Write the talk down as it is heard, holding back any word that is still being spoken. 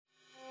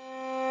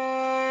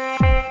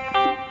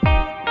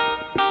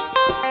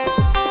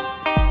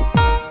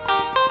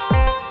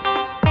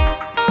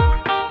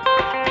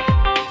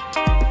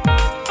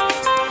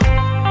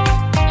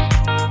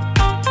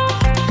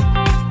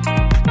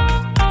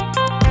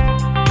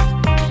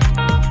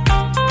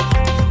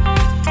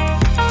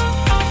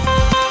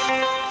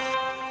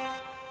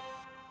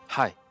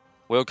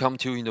Welcome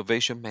to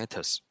Innovation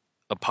Matters,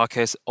 a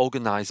podcast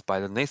organized by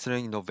the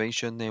Netherlands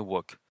Innovation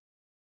Network.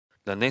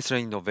 The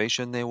Netherlands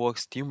Innovation Network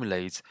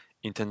stimulates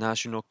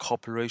international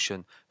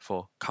cooperation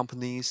for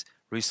companies,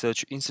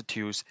 research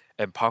institutes,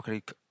 and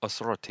public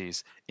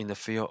authorities in the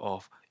field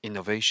of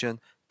innovation,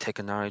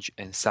 technology,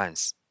 and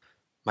science.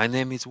 My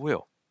name is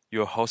Will,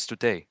 your host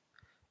today.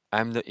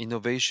 I'm the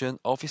Innovation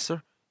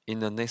Officer in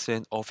the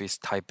Netherlands Office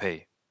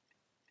Taipei.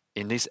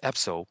 In this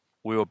episode,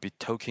 we will be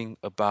talking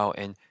about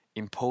an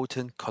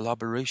important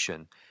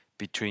collaboration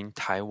between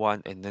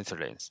Taiwan and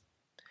Netherlands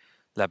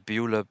that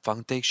build the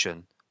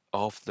foundation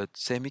of the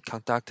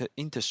semiconductor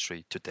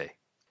industry today.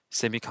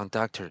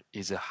 Semiconductor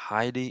is a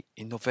highly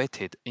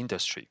innovative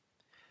industry,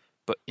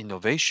 but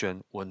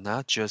innovation will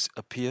not just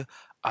appear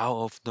out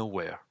of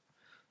nowhere.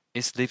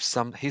 It leaves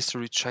some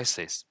history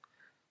traces.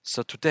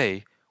 So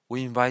today,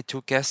 we invite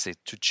two guests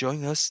to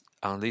join us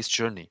on this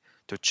journey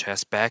to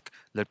trace back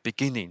the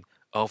beginning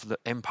of the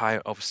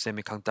empire of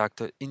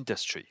semiconductor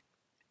industry.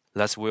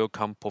 Let's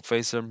welcome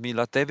Professor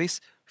Mila Davis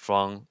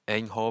from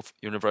Eindhoven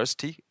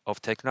University of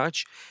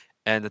Technology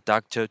and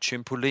Dr.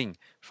 Chimpu Lin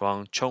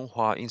from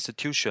Chonghua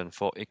Institution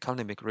for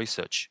Economic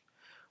Research.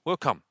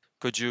 Welcome.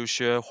 Could you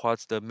share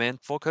what's the main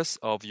focus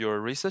of your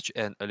research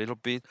and a little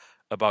bit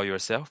about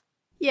yourself?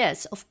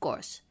 Yes, of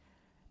course.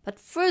 But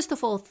first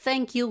of all,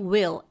 thank you,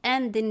 Will,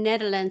 and the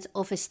Netherlands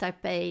Office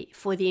Taipei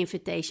for the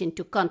invitation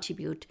to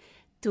contribute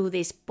to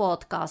this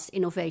podcast,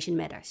 Innovation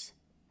Matters.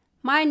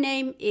 My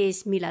name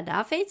is Mila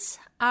Davids.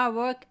 I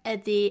work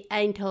at the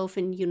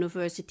Eindhoven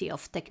University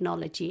of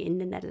Technology in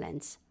the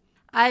Netherlands.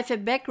 I have a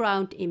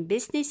background in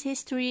business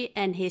history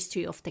and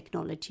history of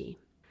technology.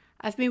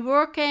 I've been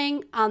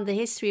working on the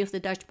history of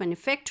the Dutch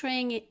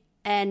manufacturing,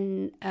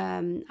 and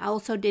I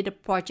also did a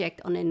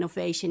project on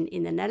innovation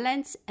in the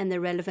Netherlands and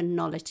the relevant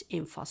knowledge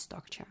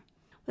infrastructure.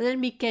 What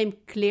then became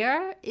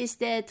clear is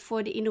that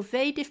for the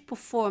innovative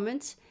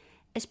performance,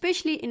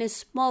 especially in a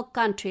small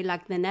country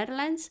like the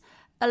Netherlands,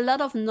 a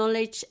lot of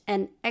knowledge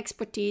and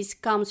expertise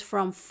comes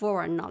from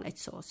foreign knowledge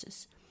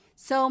sources.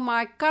 So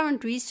my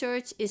current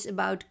research is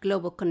about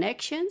global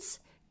connections,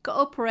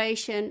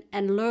 cooperation,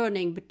 and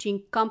learning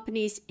between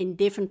companies in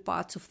different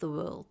parts of the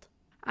world.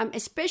 I'm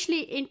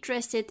especially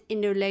interested in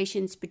the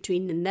relations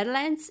between the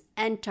Netherlands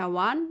and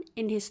Taiwan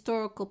in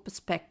historical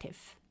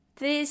perspective.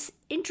 This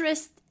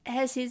interest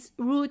has its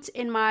roots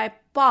in my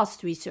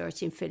past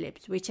research in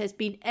Philips, which has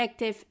been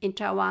active in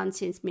Taiwan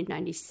since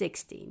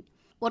mid-1916.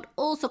 What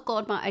also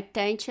caught my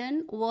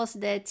attention was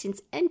that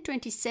since end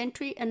 20th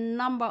century, a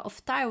number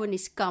of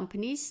Taiwanese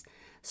companies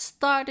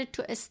started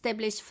to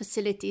establish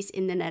facilities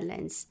in the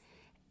Netherlands.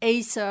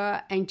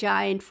 Acer and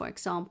Giant, for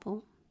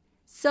example.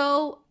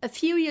 So, a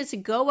few years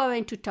ago, I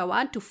went to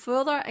Taiwan to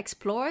further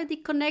explore the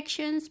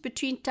connections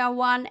between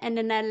Taiwan and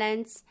the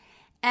Netherlands,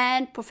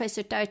 and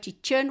Professor Tai-Chi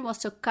Chen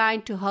was so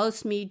kind to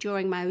host me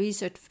during my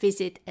research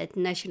visit at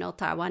National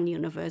Taiwan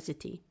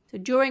University. So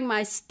during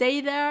my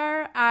stay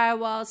there, I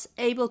was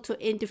able to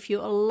interview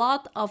a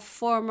lot of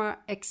former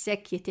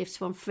executives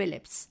from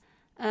Philips.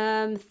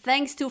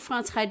 Thanks to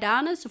Frans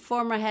Gijdanus, the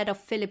former head of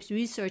Philips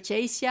Research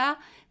Asia,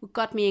 who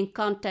got me in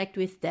contact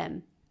with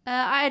them.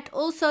 I had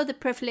also the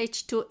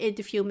privilege to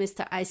interview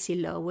Mr. I.C.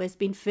 Low, who has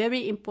been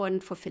very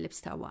important for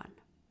Philips Taiwan.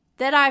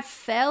 That I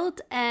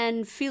felt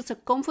and feel so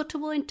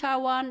comfortable in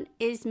Taiwan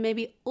is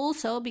maybe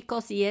also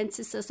because the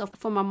ancestors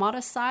from my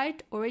mother's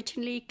side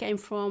originally came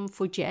from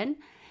Fujian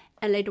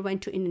and later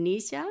went to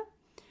Indonesia.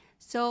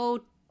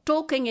 So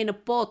talking in a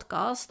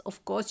podcast,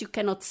 of course, you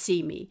cannot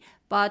see me.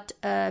 But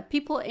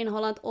people in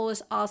Holland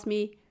always ask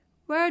me,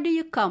 where do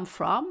you come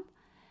from?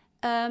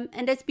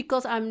 And that's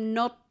because I'm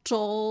not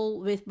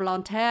tall with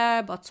blonde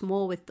hair, but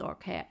small with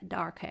dark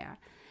hair.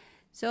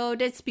 So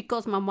that's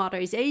because my mother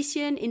is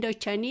Asian,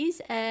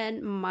 Indo-Chinese,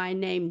 and my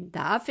name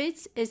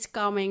Davids is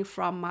coming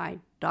from my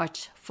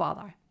Dutch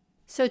father.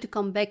 So to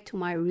come back to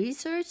my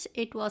research,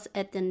 it was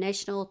at the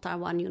National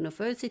Taiwan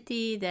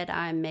University that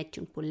I met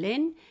Chimpu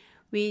Lin.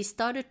 We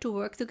started to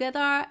work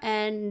together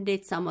and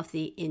did some of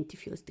the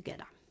interviews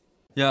together.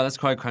 Yeah, that's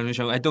quite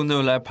conventional. I don't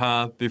know that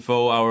part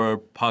before our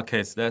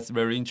podcast. That's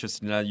very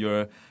interesting that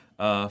your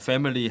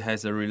family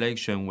has a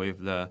relation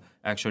with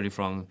actually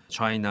from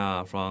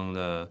China, from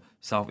the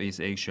Southeast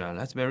Asia.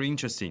 That's very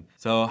interesting.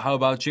 So how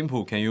about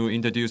Chimpu? Can you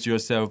introduce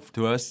yourself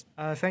to us?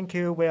 Thank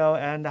you, Will,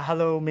 and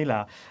hello,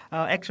 Mila.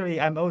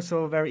 Actually, I'm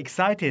also very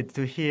excited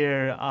to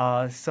hear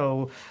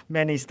so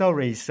many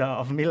stories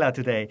of Mila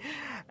today.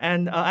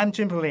 And I'm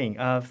Chimpu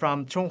Lin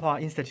from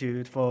Chonghua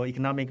Institute for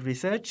Economic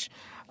Research.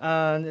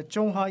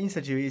 Chonghua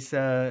Institute is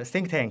a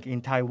think tank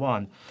in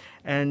Taiwan.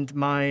 And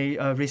my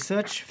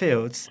research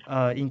fields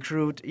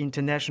include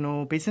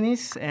international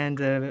business and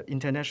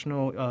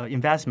international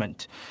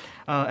investment.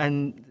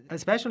 And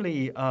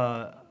especially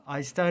I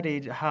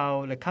studied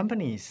how the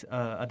companies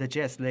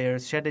adjust their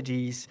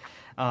strategies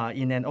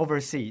in an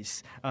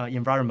overseas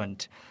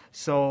environment.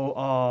 So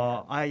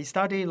I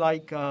studied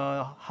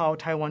how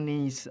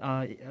Taiwanese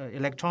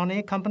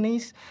electronic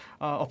companies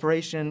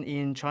operation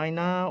in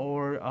China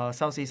or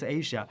Southeast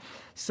Asia.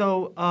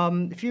 So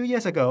a few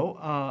years ago,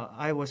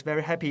 I was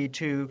very happy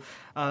to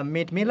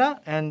meet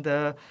Mila and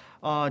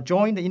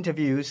join the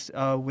interviews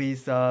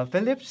with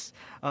Philips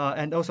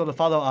and also the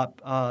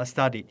follow-up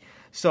study.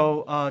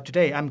 So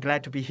today I'm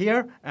glad to be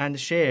here and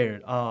share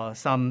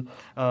some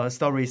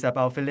stories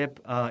about Philips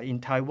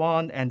in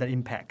Taiwan and the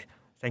impact.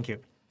 Thank you.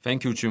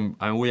 Thank you, Jim,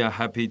 and we are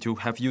happy to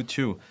have you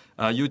too.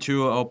 You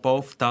two are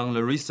both done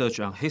the research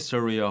on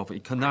history of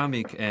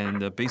economic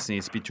and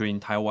business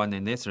between Taiwan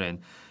and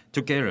Netherlands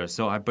together.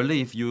 So I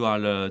believe you are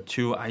the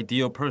two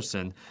ideal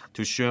person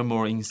to share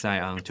more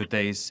insight on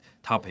today's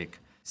topic.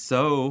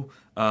 So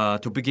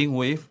to begin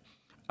with,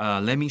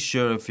 let me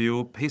share a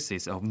few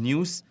pieces of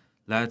news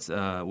that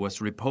was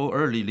reported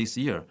early this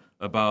year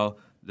about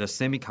the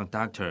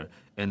semiconductor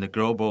and the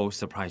global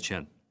supply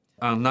chain.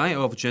 On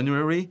 9th of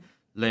January,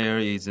 there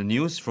is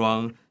news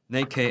from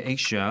Nikkei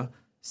Asia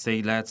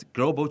say that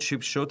global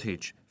chip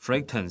shortage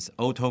threatens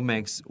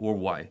automakers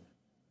worldwide.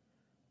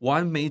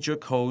 One major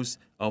cause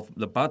of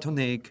the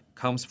bottleneck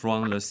comes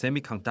from the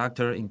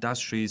semiconductor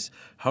industry's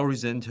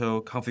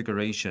horizontal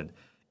configuration,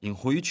 in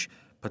which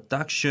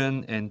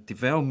production and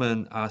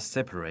development are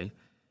separate,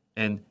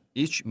 and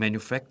each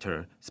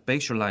manufacturer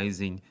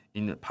specializing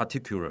in a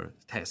particular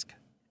task.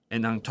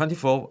 And on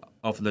 24th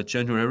of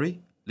January,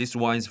 this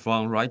one is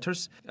from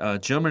Reuters.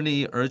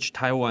 Germany urged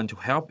Taiwan to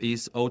help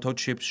ease auto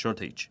chip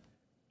shortage.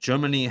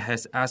 Germany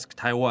has asked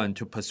Taiwan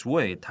to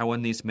persuade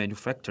Taiwanese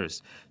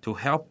manufacturers to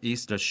help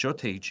ease the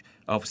shortage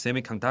of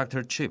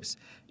semiconductor chips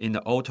in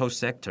the auto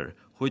sector,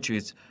 which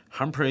is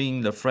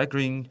hampering the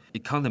flagging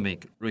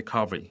economic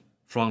recovery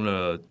from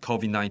the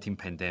COVID-19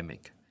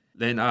 pandemic.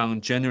 Then on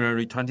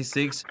January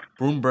 26,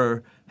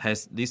 Bloomberg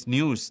has this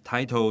news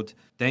titled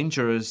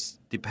 "Dangerous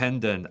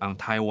Dependent on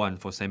Taiwan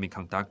for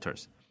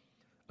Semiconductors."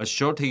 A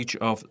shortage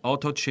of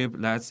auto chip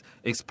that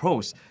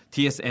exposes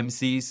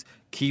TSMC's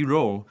key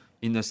role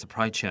in the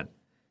supply chain.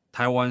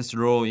 Taiwan's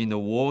role in the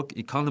world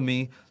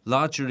economy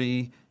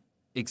largely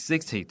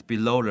existed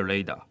below the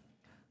radar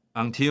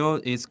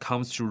until it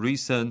comes to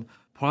recent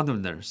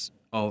prominence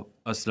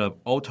as the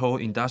auto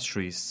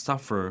industry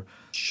suffer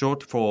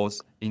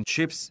shortfalls in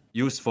chips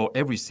used for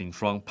everything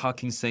from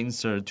parking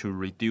sensor to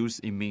reduce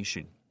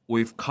emission.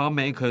 With car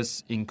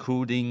makers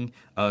including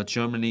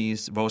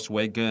Germany's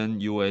Volkswagen,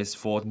 US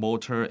Ford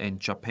Motor, and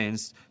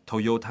Japan's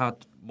Toyota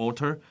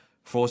Motor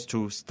forced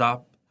to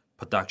stop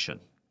production.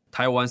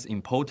 Taiwan's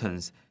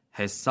importance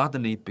has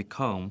suddenly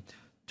become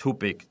too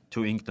big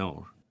to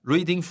ignore.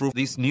 Reading through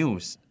these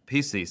news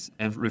pieces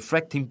and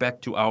reflecting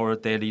back to our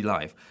daily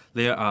life,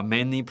 there are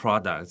many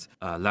products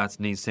that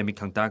need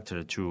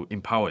semiconductor to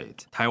empower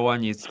it.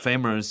 Taiwan is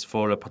famous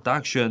for the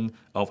production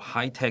of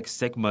high-tech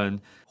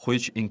segment,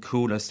 which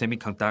include the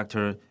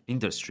semiconductor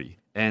industry.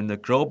 And the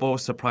global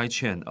supply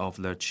chain of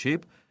the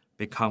chip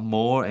become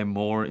more and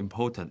more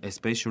important,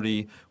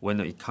 especially when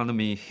the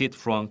economy hit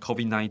from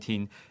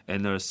COVID-19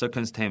 and the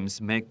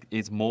circumstances make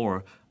it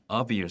more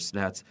obvious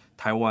that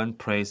Taiwan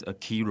plays a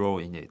key role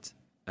in it.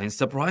 And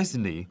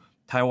surprisingly,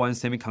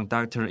 Taiwan's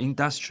semiconductor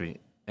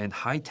industry and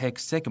high-tech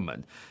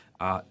segment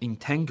are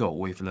entangled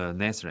with the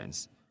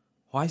Netherlands.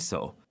 Why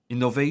so?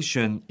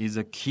 Innovation is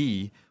a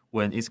key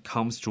when it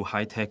comes to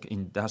high-tech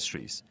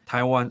industries.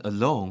 Taiwan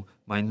alone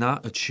might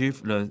not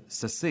achieve the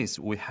success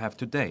we have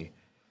today.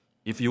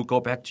 If you go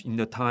back in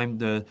the time,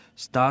 the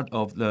start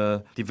of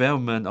the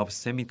development of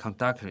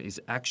semiconductor is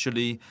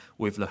actually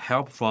with the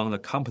help from the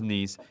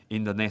companies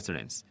in the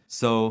Netherlands.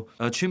 So,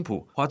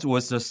 Chimpu, what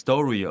was the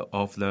story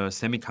of the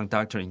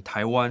semiconductor in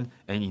Taiwan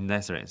and in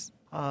Netherlands?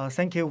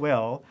 Thank you,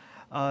 Will.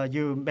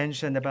 You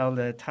mentioned about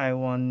the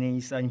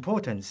Taiwanese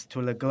importance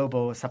to the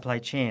global supply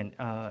chain,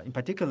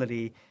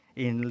 particularly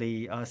in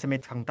the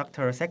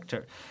semiconductor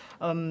sector.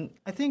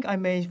 I think I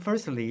may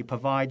firstly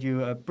provide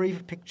you a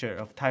brief picture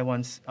of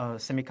Taiwan's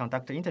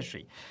semiconductor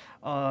industry.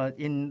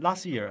 In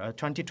last year,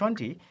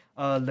 2020,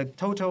 the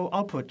total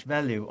output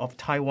value of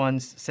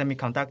Taiwan's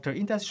semiconductor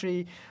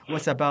industry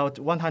was about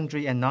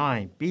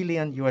 $109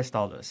 billion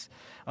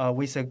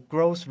with a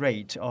growth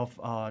rate of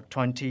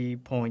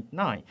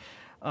 20.9%.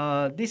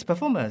 This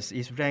performance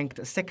is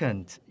ranked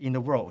second in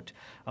the world,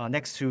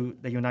 next to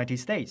the United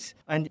States.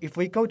 And if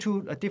we go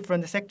to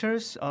different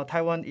sectors,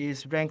 Taiwan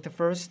is ranked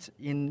first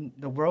in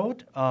the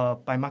world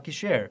by market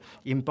share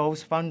in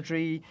both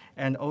foundry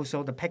and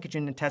also the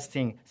packaging and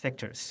testing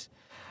sectors.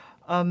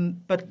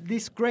 But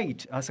this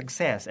great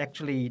success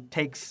actually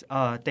takes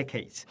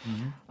decades.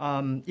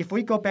 Mm-hmm. If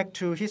we go back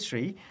to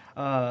history,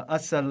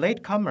 as a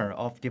latecomer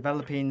of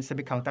developing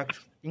semiconductor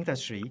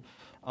industry,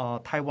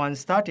 Taiwan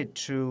started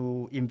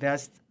to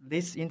invest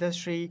this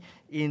industry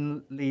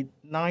in the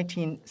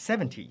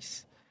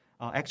 1970s.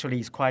 Actually,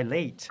 it's quite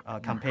late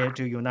compared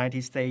to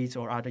United States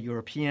or other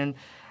European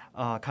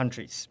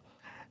countries.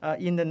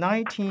 In the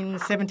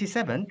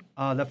 1977,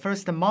 the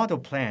first model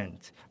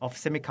plant of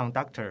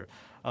semiconductor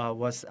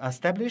was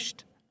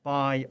established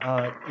by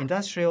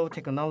Industrial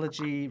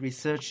Technology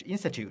Research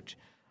Institute.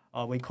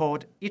 We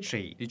called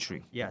ITRI.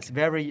 ITRI. Yes,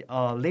 very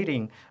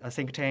leading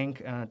think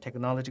tank,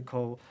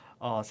 technological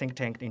think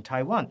tank in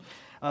Taiwan.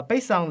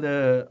 Based on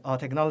the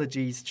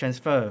technologies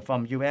transfer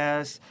from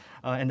U.S.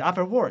 And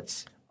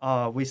afterwards,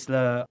 with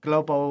the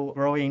global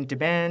growing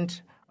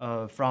demand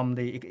from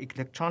the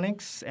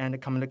electronics and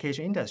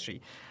communication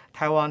industry,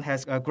 Taiwan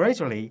has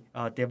gradually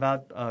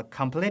developed a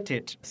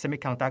completed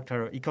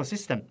semiconductor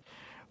ecosystem,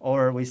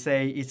 or we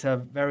say it's a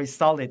very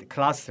solid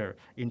cluster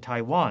in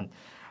Taiwan,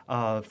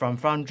 from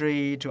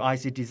foundry to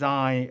IC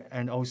design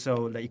and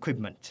also the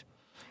equipment.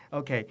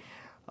 Okay.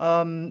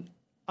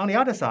 On the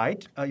other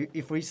side,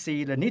 if we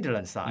see the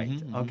Netherlands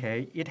side,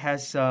 okay, it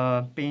has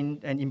been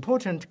an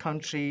important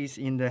country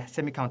in the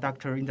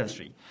semiconductor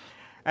industry,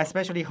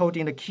 especially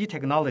holding the key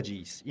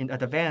technologies in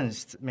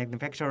advanced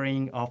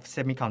manufacturing of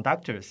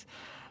semiconductors.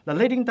 The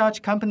leading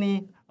Dutch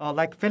company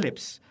like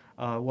Philips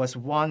was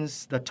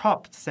once the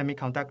top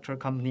semiconductor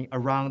company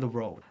around the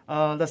world.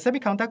 The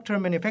semiconductor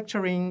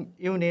manufacturing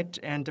unit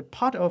and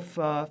part of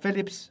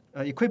Philips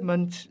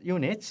equipment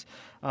units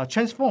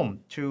transformed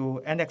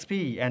to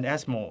NXP and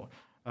ASML,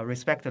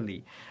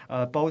 respectively.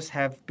 Both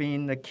have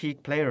been the key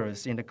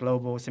players in the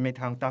global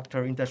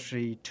semiconductor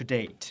industry to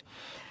date.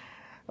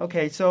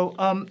 Okay, so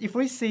if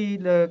we see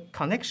the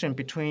connection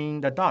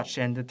between the Dutch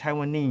and the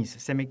Taiwanese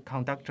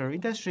semiconductor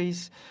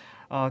industries,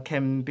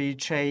 can be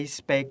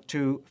traced back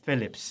to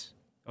Philips,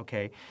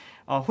 okay,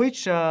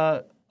 which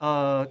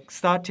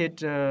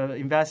started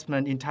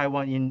investment in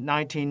Taiwan in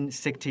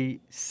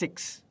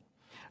 1966.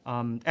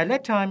 At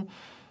that time,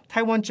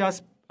 Taiwan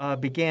just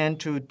began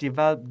to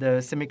develop the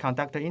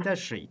semiconductor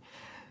industry.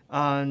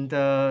 And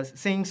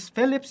since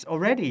Philips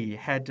already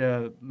had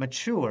a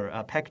mature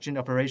packaging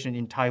operation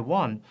in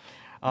Taiwan,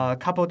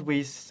 coupled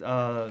with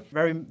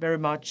very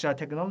much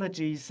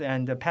technologies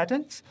and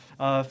patents,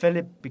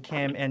 Philips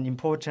became an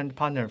important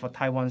partner for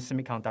Taiwan's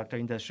semiconductor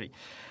industry.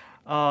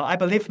 I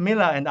believe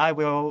Mila and I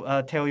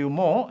will tell you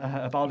more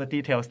about the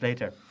details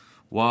later.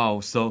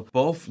 Wow, so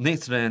both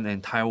Netherlands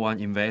and Taiwan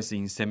invest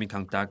in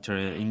semiconductor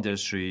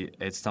industry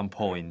at some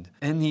point.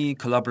 Any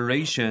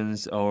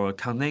collaborations or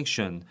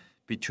connection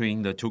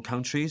between the two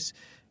countries?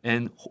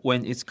 And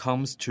when it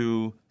comes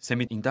to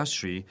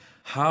semi-industry,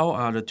 how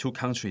are the two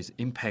countries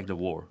impact the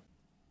war?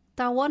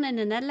 Taiwan and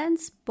the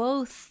Netherlands,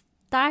 both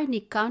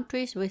tiny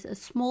countries with a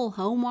small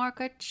home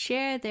market,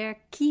 share their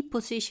key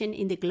position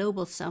in the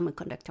global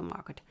semiconductor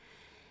market.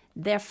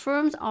 Their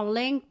firms are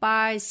linked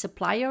by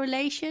supplier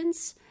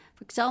relations.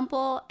 For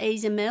example,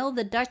 ASML,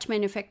 the Dutch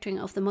manufacturing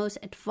of the most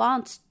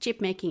advanced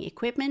chip-making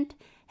equipment,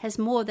 has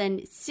more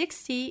than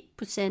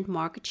 60%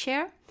 market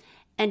share.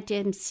 And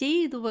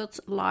TSMC, the world's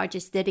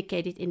largest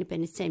dedicated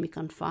independent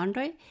semicon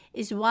foundry,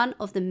 is one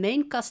of the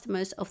main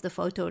customers of the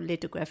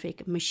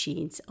photolithographic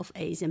machines of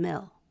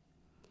ASML.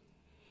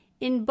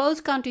 In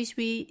both countries,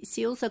 we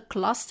see also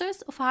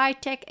clusters of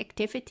high-tech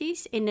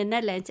activities, in the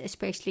Netherlands,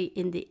 especially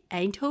in the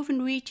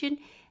Eindhoven region,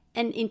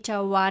 and in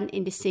Taiwan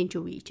in the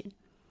Hsinchu region.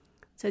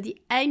 So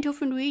the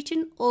Eindhoven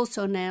region,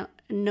 also now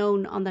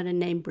known under the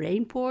name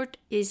Brainport,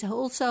 is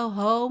also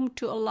home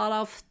to a lot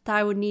of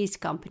Taiwanese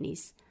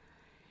companies.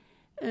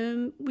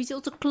 We see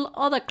also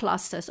other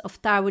clusters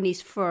of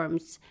Taiwanese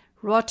firms,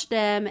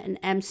 Rotterdam and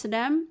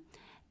Amsterdam.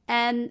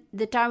 And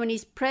the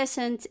Taiwanese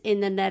presence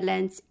in the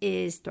Netherlands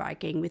is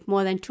striking, with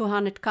more than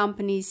 200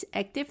 companies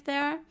active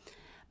there.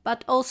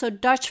 But also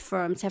Dutch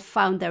firms have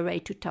found their way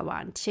to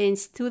Taiwan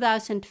since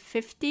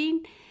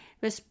 2015,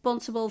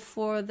 responsible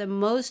for the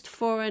most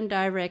foreign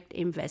direct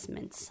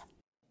investments.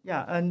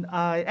 Yeah, and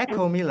I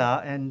echo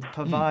Mila and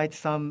provide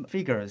some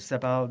figures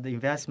about the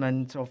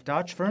investment of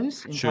Dutch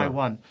firms in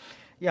Taiwan.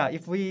 Yeah,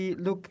 if we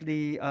look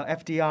the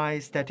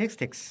FDI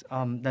statistics,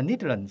 the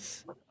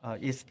Netherlands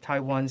is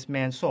Taiwan's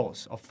main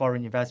source of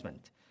foreign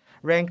investment,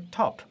 ranked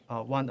top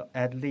one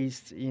at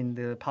least in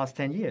the past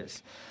 10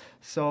 years.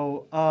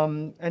 So,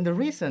 and the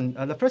reason,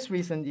 the first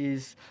reason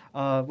is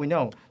we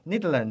know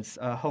Netherlands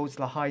holds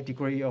a high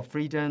degree of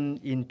freedom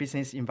in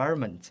business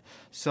environment.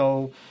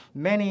 So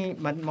many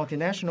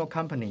multinational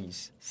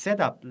companies set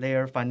up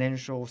their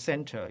financial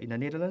center in the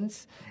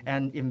Netherlands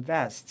and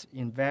invest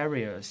in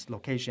various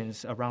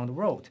locations around the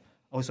world,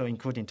 also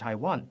including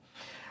Taiwan.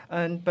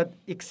 But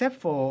except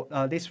for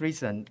this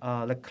reason,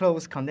 the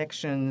close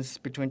connections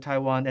between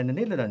Taiwan and the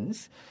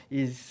Netherlands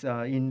is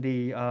in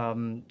the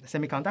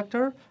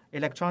semiconductor,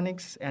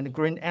 electronics, and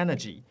green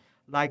energy,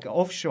 like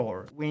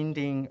offshore wind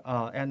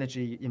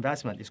energy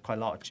investment is quite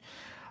large.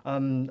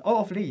 All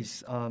of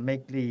these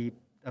make the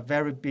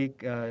very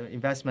big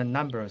investment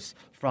numbers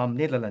from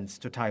Netherlands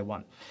to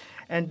Taiwan.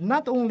 And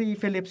not only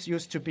Philips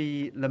used to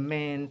be the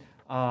main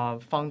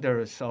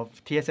founders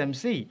of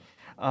TSMC,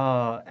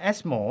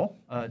 ASML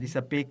is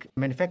a big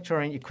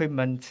manufacturing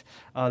equipment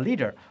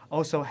leader,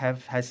 also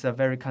has a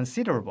very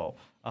considerable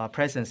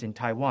presence in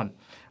Taiwan.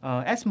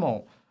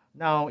 ASML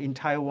now in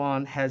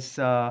Taiwan has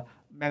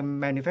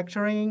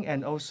manufacturing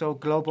and also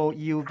global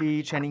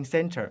UV training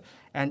center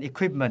and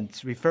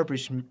equipment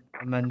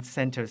refurbishment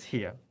centers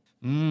here.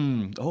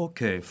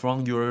 Okay,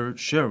 from your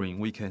sharing,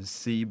 we can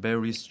see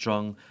very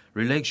strong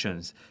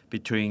relations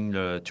between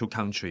the two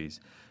countries.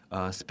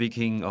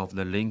 Speaking of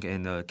the link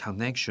and the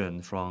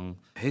connection from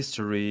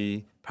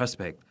history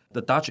perspective,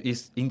 the Dutch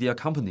East India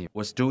Company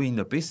was doing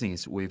the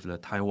business with the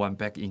Taiwan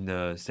back in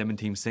the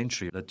 17th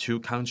century. The two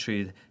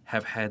countries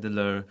have had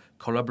the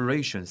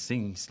collaboration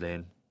since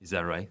then. Is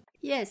that right?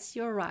 Yes,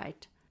 you're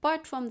right.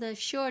 Apart from the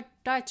short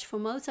Dutch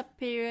Formosa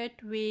period,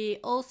 we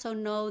also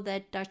know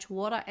that Dutch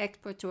water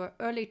experts were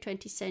early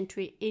 20th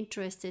century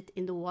interested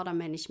in the water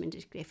management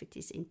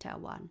activities in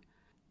Taiwan.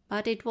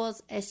 But it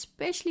was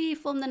especially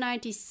from the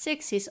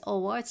 1960s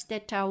onwards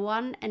that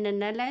Taiwan and the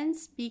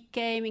Netherlands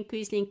became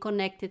increasingly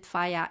connected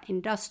via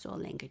industrial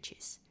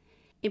linkages.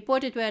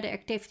 Important were the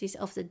activities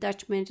of the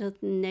Dutch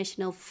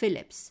multinational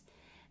Philips.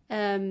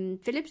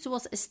 Philips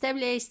was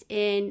established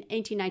in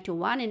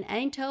 1891 in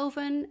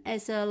Eindhoven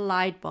as a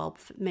light bulb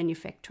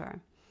manufacturer.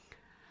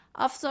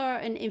 After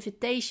an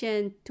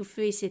invitation to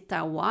visit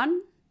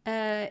Taiwan,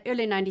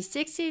 early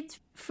 1960s,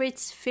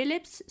 Fritz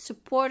Philips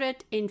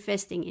supported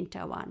investing in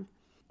Taiwan.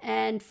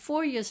 And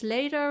 4 years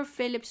later,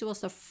 Philips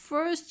was the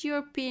first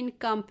European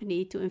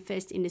company to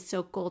invest in the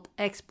so-called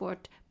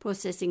export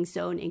processing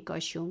zone in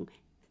Kaohsiung.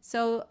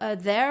 So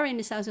there in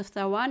the south of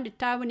Taiwan, the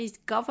Taiwanese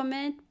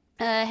government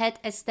had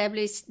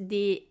established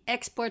the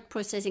export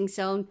processing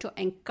zone to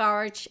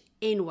encourage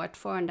inward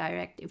foreign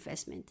direct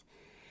investment.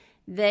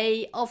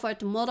 They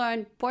offered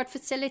modern port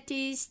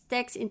facilities,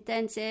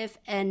 tax-intensive,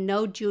 and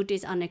no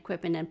duties on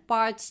equipment and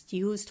parts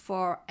used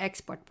for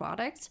export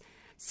products.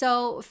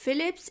 So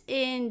Philips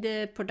in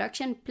the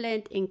production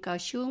plant in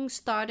Kaohsiung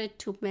started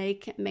to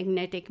make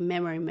magnetic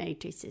memory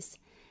matrices.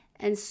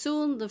 And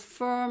soon the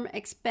firm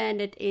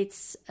expanded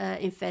its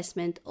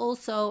investment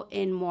also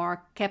in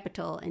more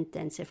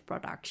capital-intensive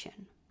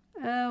production.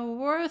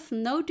 Worth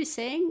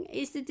noticing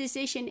is the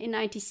decision in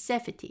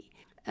 1970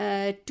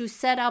 to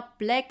set up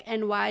black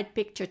and white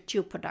picture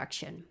tube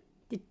production.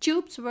 The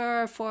tubes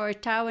were for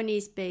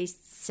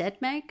Taiwanese-based set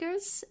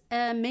makers,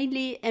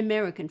 mainly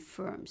American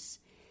firms.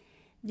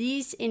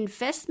 This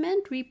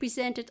investment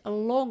represented a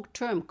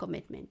long-term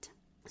commitment.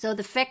 So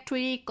the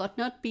factory could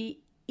not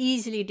be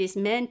easily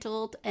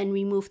dismantled and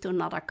removed to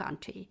another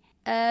country.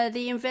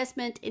 The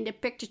investment in the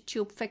picture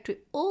tube factory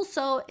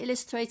also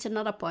illustrates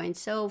another point.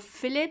 So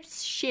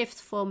Philips shift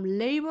from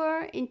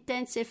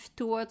labor-intensive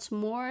towards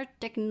more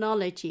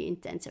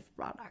technology-intensive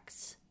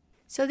products.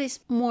 So this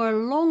more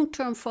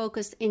long-term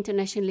focused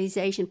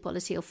internationalization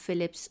policy of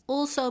Philips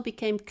also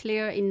became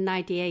clear in the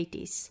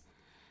 1980s.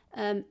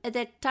 At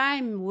that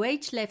time,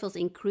 wage levels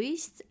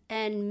increased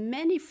and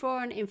many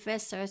foreign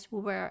investors who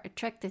were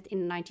attracted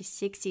in the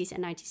 1960s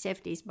and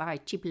 1970s by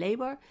cheap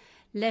labor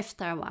left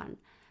Taiwan.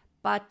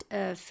 But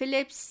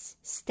Philips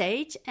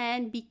stayed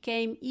and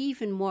became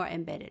even more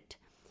embedded.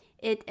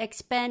 It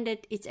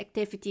expanded its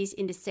activities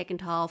in the second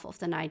half of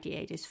the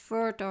 1980s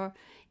further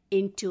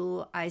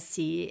into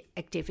IC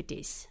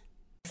activities.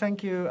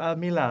 Thank you,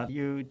 Mila.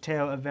 You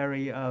tell a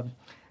very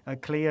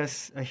clear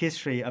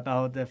history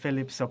about the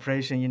Philips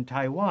operation in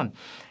Taiwan.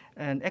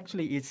 And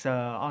actually, it's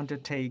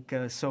undertake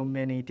so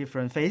many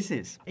different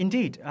phases.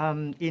 Indeed,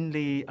 in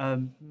the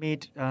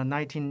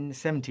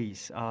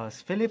mid-1970s,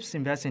 Philips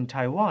investment in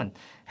Taiwan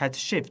had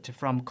shifted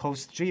from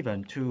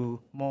cost-driven to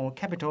more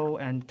capital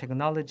and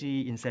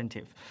technology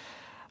incentive.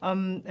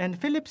 And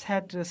Philips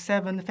had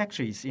 7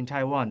 factories in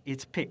Taiwan,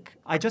 its peak.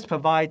 I just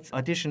provide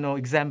additional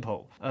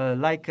example.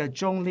 Like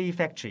Zhongli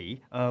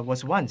factory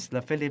was once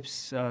the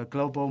Philips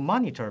Global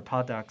Monitor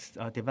Products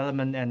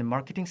Development and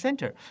Marketing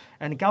Center.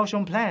 And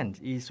Kaohsiung plant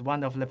is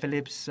one of the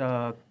Philips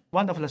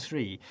one of the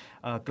 3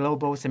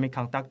 global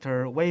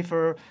semiconductor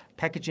wafer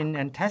packaging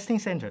and testing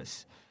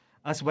centers,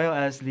 as well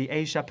as the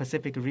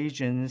Asia-Pacific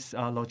region's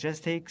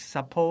logistics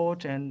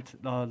support and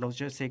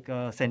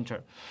logistic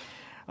center.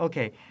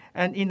 Okay,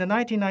 and in the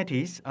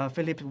 1990s,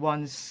 Philips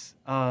was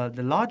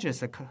the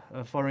largest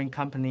foreign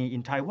company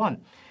in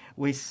Taiwan,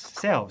 with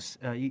sales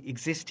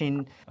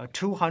existing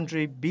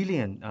 200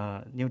 billion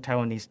new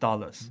Taiwanese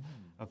dollars.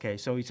 Okay,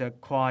 so it's a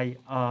quite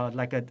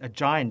like a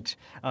giant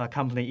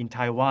company in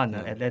Taiwan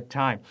at that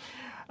time.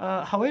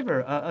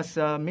 However, as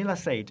Mila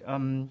said,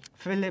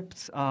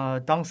 Philips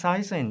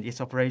downsizing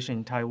its operation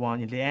in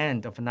Taiwan in the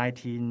end of the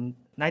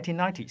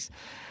 1990s.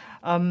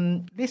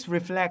 This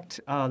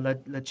reflects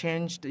the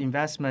changed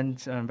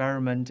investment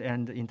environment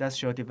and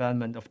industrial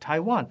development of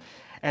Taiwan.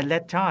 At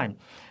that time,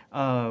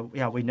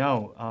 we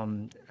know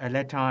at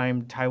that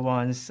time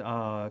Taiwan's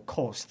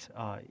cost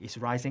is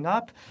rising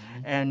up,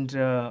 and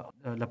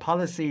the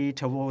policy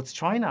towards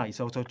China is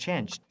also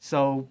changed.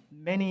 So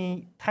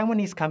many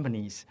Taiwanese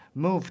companies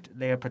moved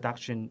their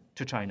production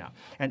to China,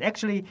 and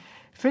actually,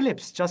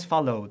 Philips just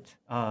followed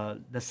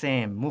the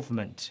same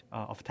movement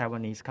of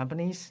Taiwanese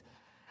companies.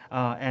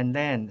 And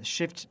then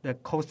shift the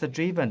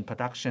cost-driven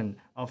production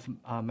of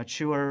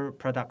mature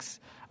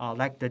products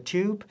like the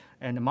tube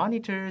and the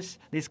monitors,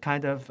 these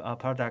kind of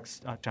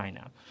products,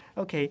 China.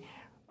 Okay,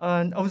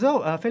 And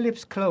although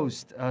Philips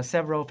closed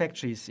several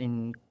factories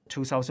in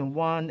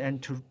 2001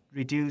 and to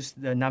reduce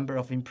the number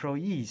of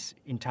employees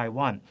in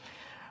Taiwan.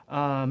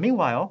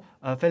 Meanwhile,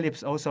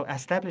 Philips also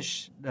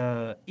established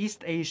the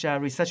East Asia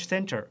Research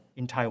Center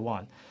in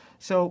Taiwan.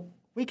 So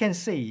we can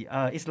see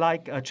it's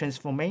like a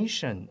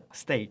transformation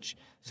stage.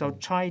 So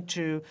try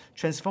to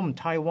transform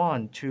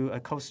Taiwan to a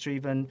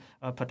cost-driven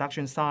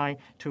production site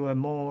to a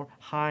more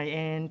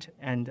high-end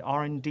and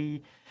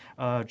R&D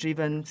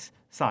driven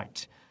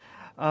site.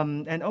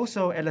 And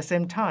also at the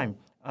same time,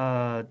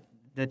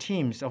 the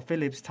teams of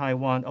Philips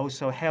Taiwan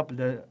also helped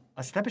the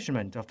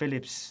establishment of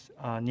Philips'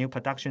 new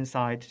production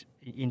site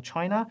in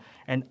China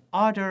and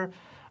other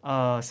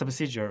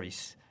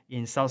subsidiaries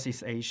in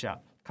Southeast Asia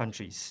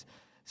countries.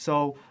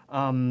 So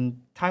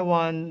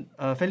Taiwan,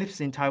 Philips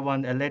in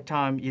Taiwan at that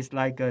time is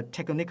like a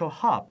technical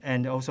hub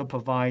and also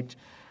provide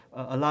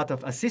a lot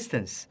of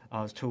assistance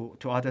to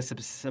other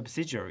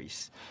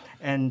subsidiaries.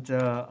 And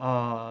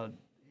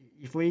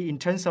if we, in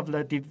terms of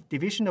the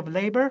division of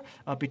labor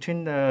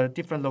between the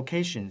different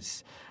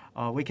locations,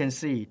 we can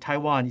see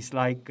Taiwan is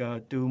like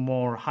do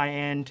more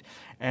high-end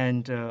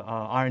and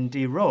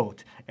R&D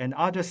road, and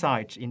other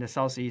sides in the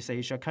Southeast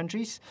Asia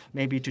countries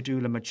maybe to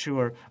do the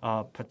mature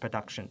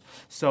production.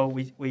 So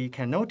we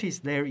can notice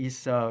there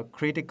is a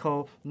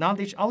critical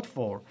knowledge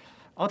outflow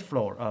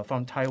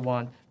from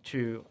Taiwan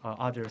to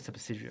other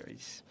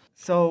subsidiaries.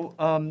 So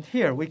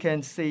here we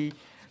can see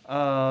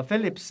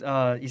Philips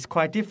is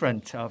quite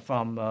different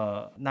from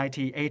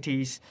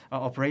 1980s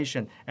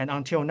operation, and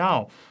until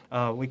now,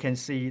 we can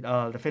see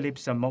the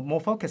Philips are more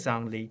focused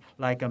on the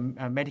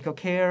medical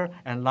care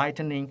and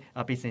lighting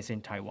business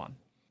in Taiwan.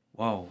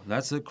 Wow,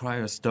 that's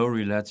quite a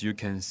story that you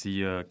can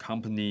see a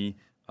company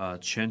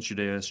change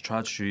their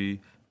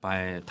strategy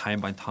by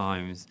time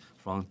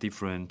from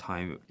different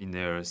time in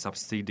their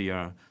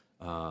subsidiary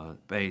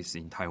base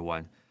in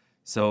Taiwan.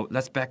 So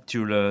let's back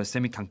to the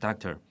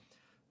semiconductor.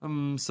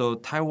 So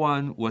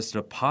Taiwan was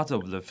the part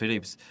of the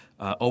Philips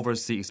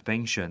overseas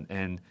expansion,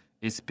 and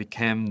it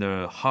became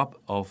the hub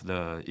of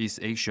the East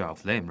Asia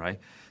of them, right?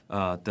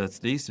 Does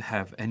this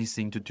have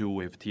anything to do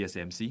with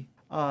TSMC?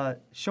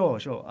 Sure.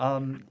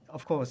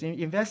 Of course,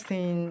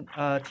 investing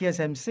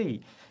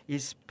TSMC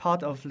is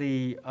part of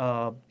the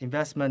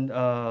investment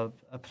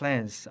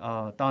plans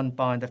done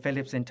by the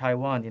Philips in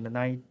Taiwan in the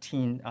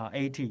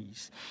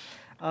 1980s.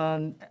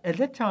 At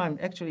that time,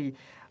 actually,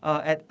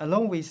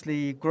 along with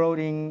the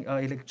growing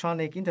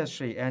electronic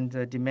industry and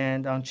the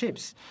demand on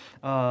chips,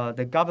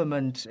 the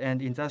government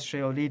and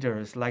industrial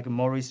leaders like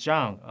Morris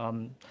Chang,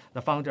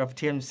 the founder of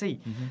TSMC,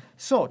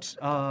 thought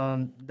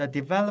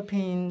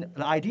the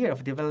idea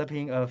of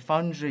developing a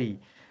foundry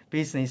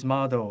business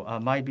model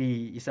might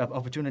be is an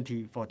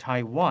opportunity for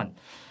Taiwan.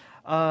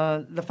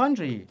 The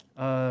foundry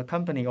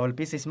company or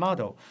business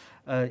model,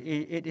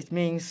 it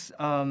means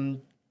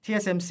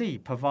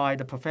TSMC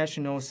provide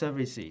professional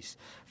services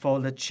for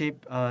the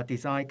chip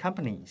design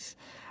companies.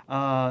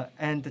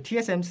 And the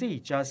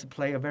TSMC just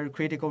play a very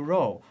critical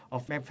role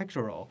of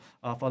manufacturer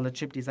for the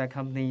chip design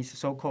companies'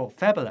 so-called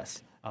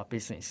fabless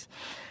business.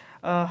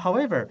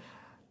 However,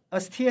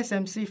 as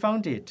TSMC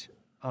founded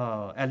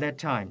at that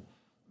time,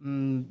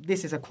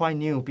 this is a quite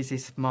new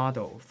business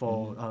model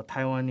for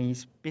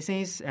Taiwanese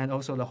business and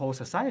also the whole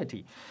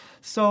society.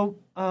 So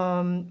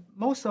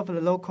most of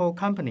the local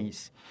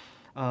companies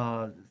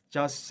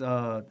just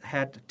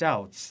had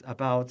doubts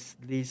about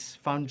this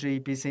foundry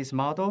business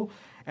model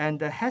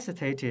and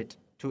hesitated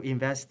to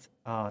invest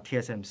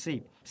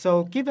TSMC.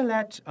 So given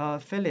that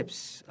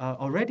Philips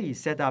already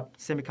set up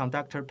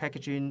semiconductor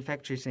packaging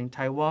factories in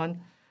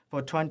Taiwan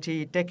for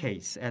 20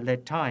 decades at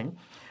that time,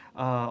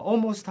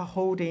 almost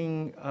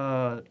holding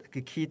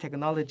the key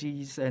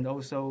technologies and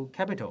also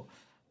capital,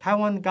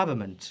 Taiwan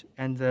government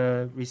and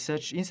the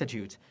research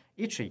institute,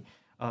 ITRI,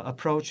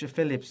 approached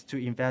Philips to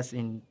invest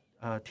in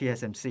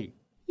TSMC.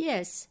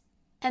 Yes,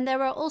 and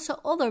there are also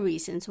other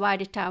reasons why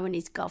the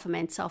Taiwanese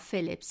government saw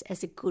Philips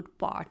as a good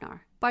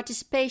partner.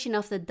 Participation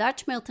of the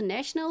Dutch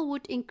multinational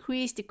would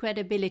increase the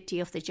credibility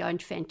of the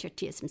joint venture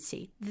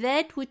TSMC.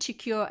 That would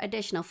secure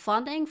additional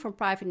funding from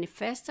private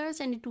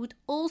investors, and it would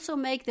also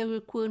make the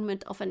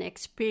recruitment of an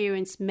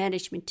experienced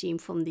management team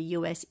from the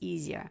US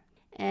easier.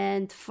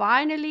 And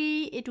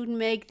finally, it would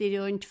make the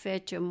joint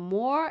venture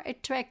more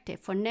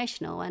attractive for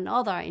national and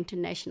other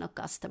international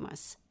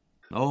customers.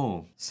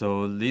 Oh,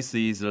 so this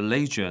is the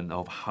legend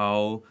of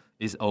how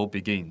it all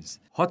begins.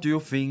 What do you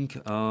think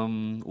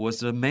was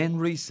the main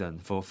reason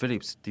for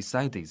Philips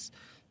decided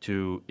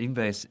to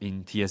invest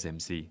in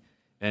TSMC?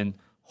 And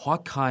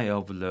what kind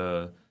of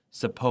the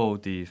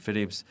support did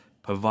Philips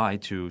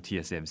provide to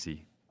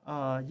TSMC?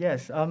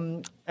 Yes.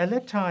 At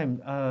that time,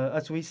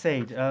 as we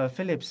said,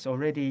 Philips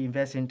already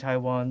invested in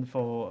Taiwan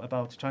for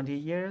about 20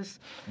 years,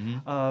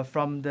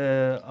 from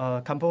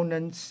the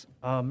components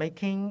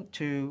making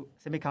to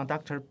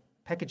semiconductor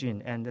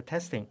packaging and the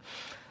testing.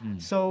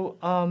 So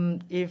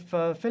if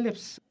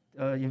Philips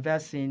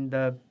invests in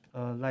the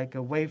like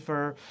a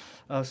wafer,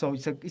 so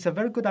it's a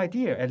very good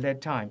idea at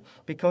that time,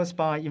 because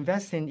by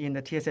investing in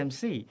the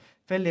TSMC,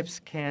 Philips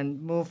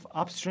can move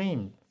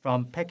upstream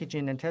from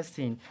packaging and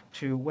testing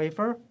to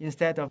wafer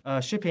instead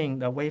of shipping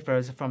the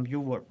wafers from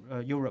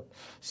Europe.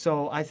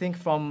 So I think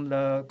from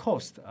the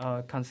cost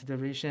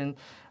consideration,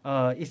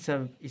 it's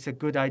a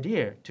good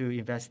idea to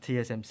invest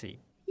TSMC.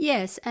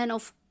 Yes, and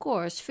of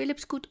course,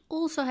 Philips could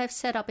also have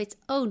set up its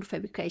own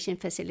fabrication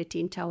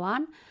facility in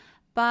Taiwan,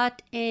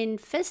 but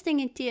investing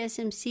in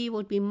TSMC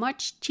would be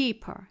much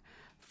cheaper,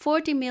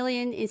 40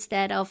 million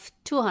instead of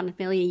 200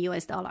 million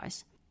US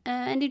dollars.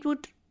 And it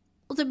would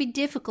also be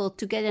difficult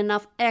to get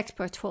enough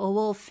experts for a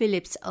whole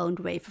Philips-owned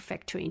wafer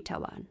factory in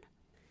Taiwan.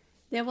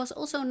 There was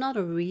also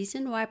another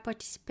reason why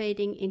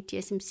participating in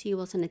TSMC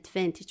was an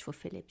advantage for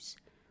Philips.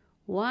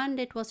 One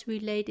that was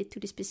related to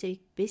the specific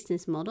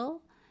business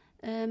model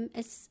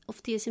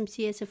of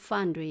TSMC as a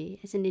foundry,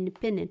 as an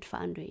independent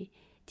foundry.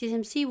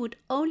 TSMC would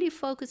only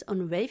focus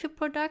on wafer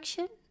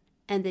production,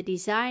 and the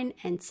design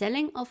and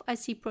selling of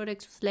IC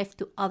products was left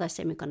to other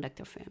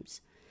semiconductor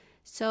firms.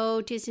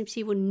 So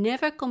TSMC would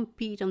never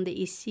compete on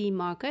the EC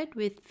market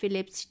with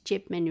Philips'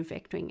 chip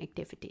manufacturing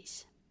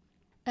activities.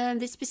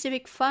 The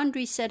specific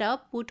foundry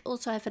setup would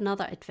also have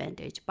another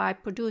advantage. By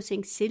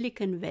producing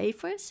silicon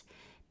wafers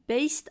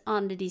based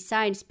on the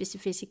design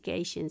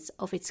specifications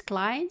of its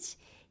clients,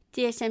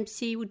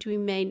 TSMC would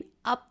remain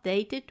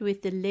updated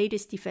with the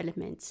latest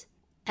developments.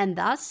 And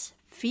thus,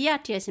 via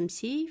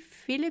TSMC,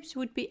 Philips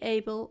would be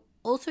able,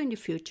 also in the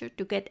future,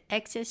 to get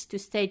access to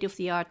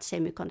state-of-the-art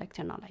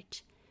semiconductor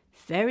knowledge.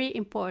 Very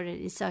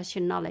important in such a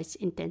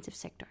knowledge-intensive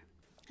sector.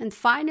 And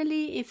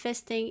finally,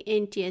 investing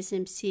in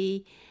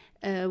TSMC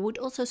would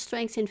also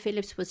strengthen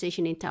Philips'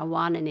 position in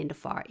Taiwan and in the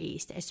Far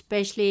East,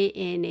 especially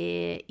in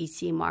the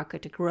EC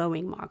market, a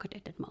growing market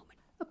at that moment.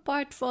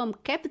 Apart from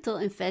capital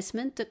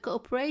investment, the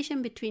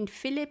cooperation between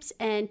Philips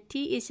and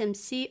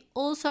TSMC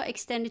also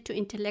extended to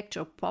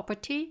intellectual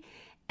property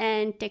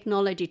and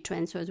technology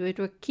transfers, which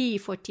were key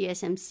for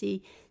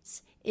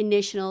TSMC's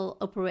initial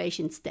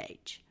operation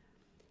stage.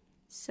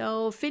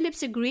 So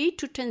Philips agreed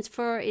to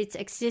transfer its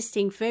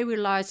existing very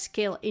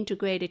large-scale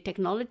integrated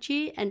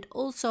technology and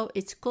also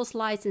its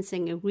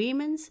cost-licensing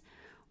agreements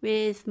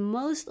with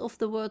most of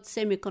the world's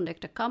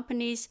semiconductor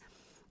companies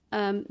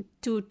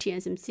to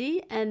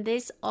TSMC, and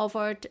this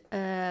offered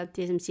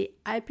TSMC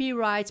IP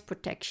rights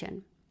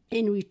protection.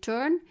 In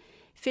return,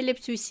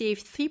 Philips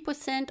received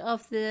 3%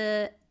 of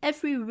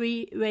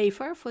every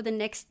wafer for the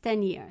next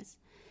 10 years.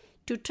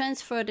 To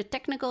transfer the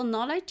technical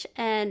knowledge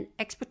and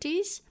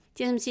expertise,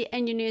 TSMC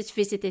engineers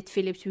visited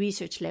Philips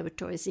research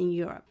laboratories in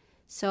Europe.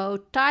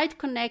 So tight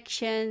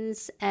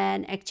connections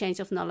and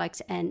exchange of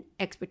knowledge and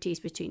expertise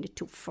between the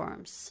two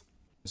firms.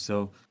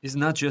 So it's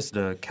not just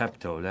the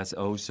capital, that's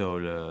also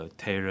the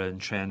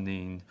talent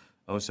training,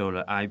 also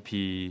the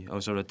IP,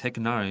 also the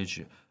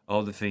technology,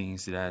 all the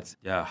things that,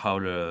 how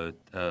the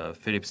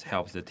Philips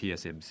helps the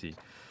TSMC.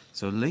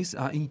 So these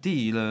are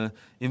indeed the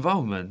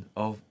involvement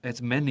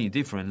at many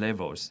different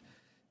levels.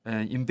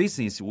 And in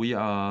business, we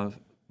are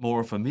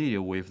more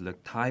familiar with the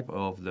type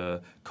of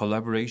the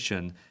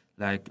collaboration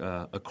like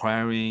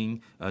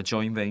acquiring,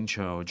 joint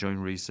venture, or joint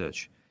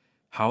research.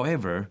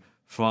 However,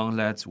 from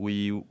that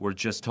we were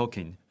just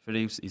talking,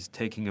 Philips is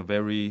taking a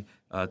very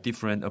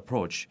different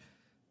approach.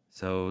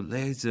 So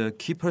there's a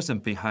key person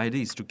behind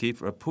this to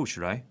give a push,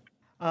 right?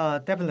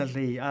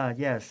 Definitely,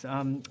 yes.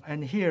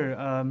 And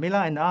here,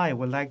 Mila and I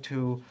would like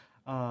to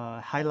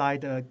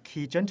highlight a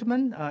key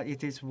gentleman.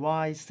 It is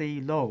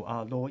Y.C. Lo,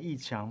 Lo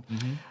Yiqiang.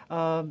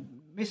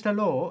 Mr.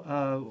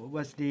 Lo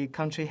was the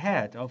country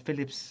head of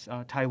Philips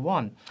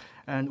Taiwan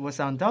and was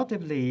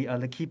undoubtedly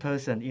the key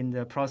person in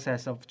the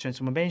process of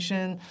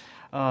transformation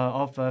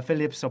of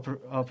Philips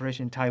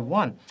operation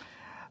Taiwan.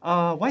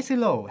 Y.C.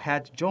 Lo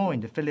had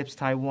joined Philips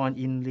Taiwan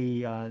in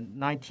the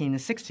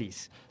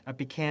 1960s,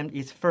 became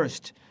its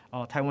first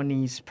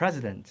Taiwanese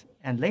president,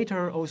 and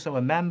later also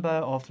a member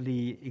of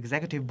the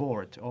executive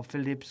board of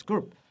Philips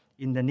Group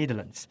in the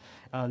Netherlands.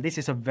 This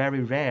is a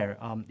very rare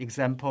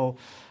example,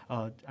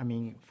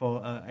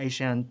 for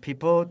Asian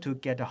people to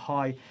get a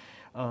high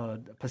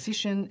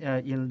position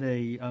in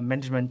the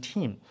management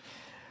team.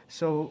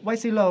 So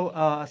Y.C.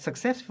 Lo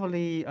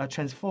successfully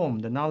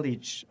transformed the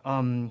knowledge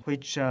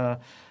which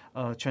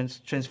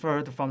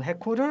transferred from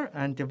headquarters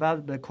and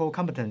developed the core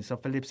competence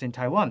of Philips in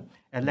Taiwan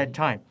at that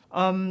time.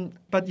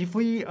 But if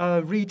we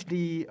read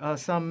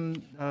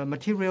some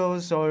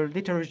materials or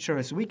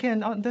literatures, we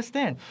can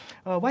understand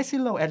Y.C.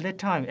 Lo at that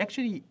time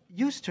actually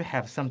used to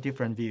have some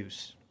different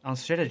views on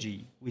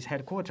strategy with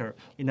headquarters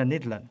in the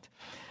Netherlands.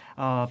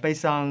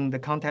 Based on the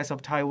context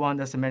of Taiwan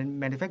as a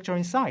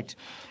manufacturing site,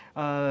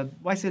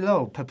 Y.C.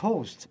 Lo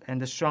proposed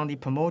and strongly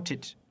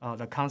promoted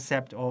the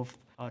concept of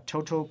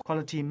total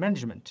quality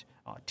management,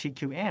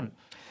 TQM.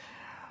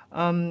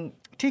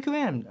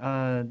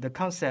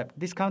 TQM,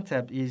 this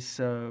concept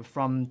is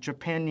from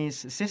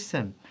Japanese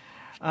system.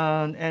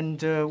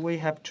 And we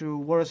have to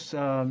worth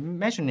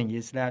mentioning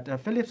is that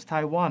Philips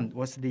Taiwan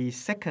was the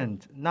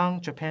second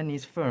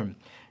non-Japanese firm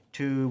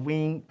to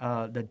win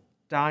the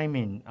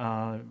Diamond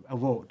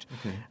Award.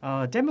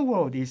 Okay. Diamond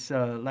Award is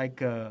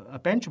like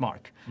a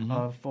benchmark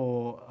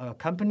for a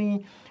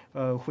company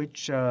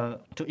which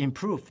to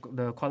improve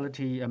the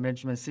quality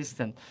management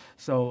system.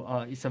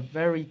 So it's a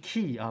very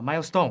key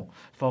milestone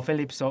for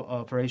Philips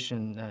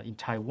operation in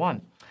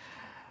Taiwan.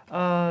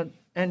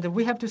 And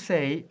we have to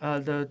say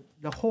the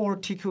whole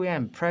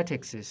TQM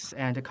practices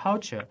and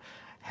culture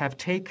have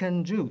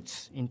taken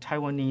roots in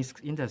Taiwanese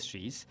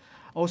industries,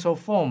 also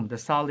form the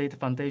solid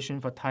foundation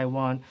for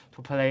Taiwan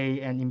to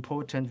play an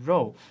important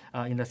role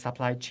in the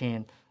supply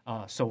chain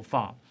so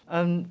far.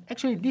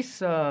 Actually,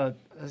 this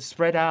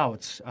spread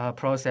out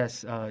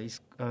process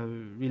is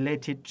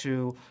related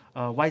to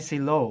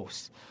YC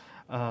laws,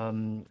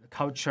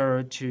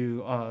 culture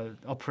to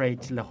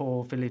operate the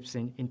whole Philips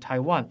in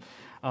Taiwan.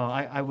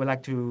 I would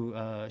like to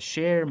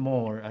share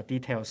more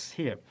details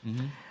here.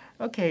 Mm-hmm.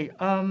 Okay,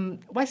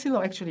 YC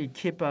Law actually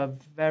keep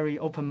very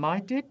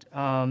open-minded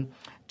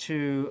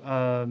to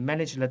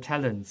manage the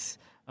talents.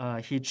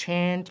 He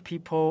trained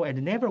people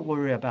and never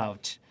worry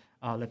about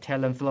the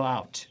talent flow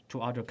out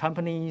to other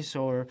companies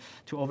or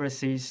to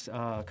overseas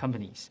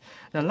companies.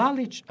 The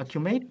knowledge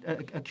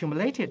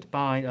accumulated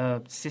by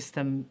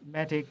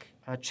systematic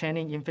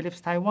training in Philips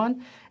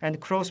Taiwan and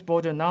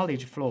cross-border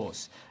knowledge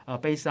flows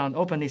based on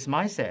openness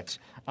mindset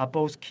are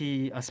both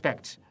key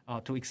aspects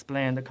to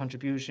explain the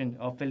contribution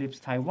of Philips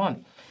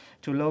Taiwan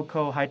to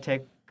local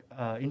high-tech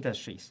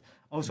industries.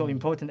 Also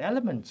important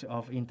elements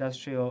of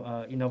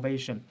industrial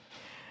innovation.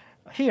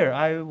 Here,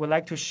 I would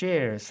like to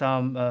share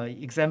some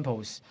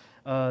examples.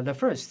 The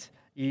first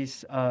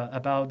is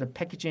about the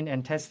packaging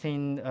and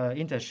testing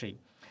industry.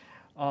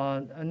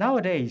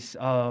 Nowadays,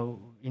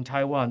 in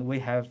Taiwan, we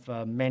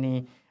have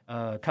many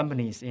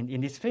companies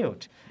in this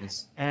field.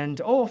 Yes.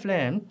 And all of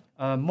them,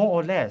 more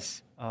or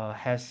less,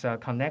 has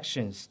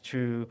connections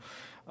to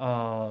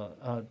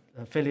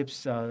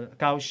Philips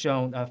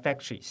Kaohsiung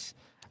factories.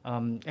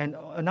 And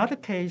another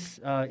case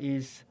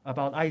is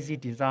about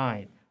IC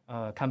Design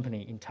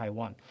company in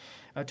Taiwan.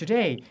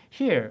 Today,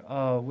 here,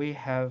 we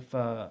have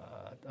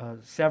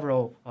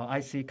several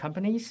IC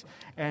companies,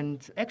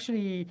 and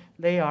actually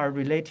they are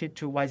related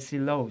to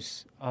YC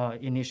Low's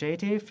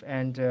initiative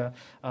and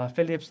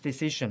Philips'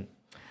 decision.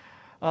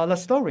 The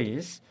story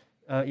is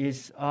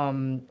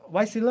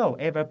YC Low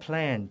ever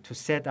planned to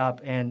set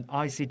up an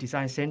IC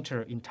design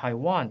center in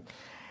Taiwan,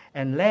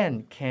 and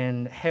then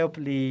can help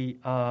the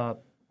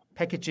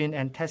packaging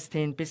and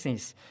testing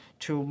business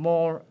to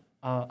more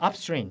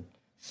upstream,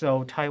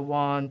 so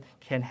Taiwan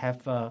can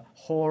have a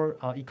whole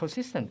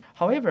ecosystem.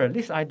 However,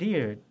 this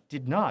idea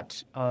did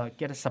not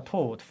get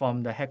support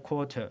from the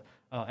headquarters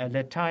at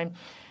that time.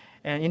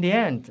 And in the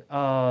end,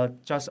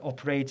 just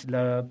operate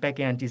the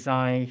back-end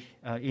design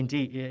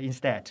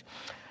instead.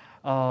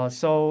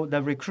 So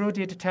the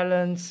recruited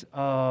talents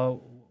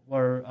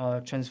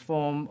were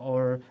transformed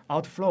or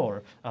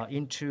outflow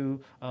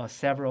into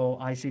several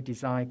IC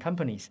design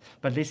companies.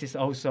 But this is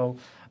also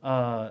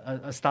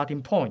a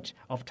starting point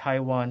of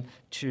Taiwan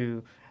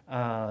to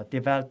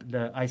develop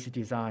the IC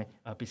design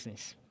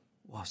business.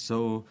 Wow,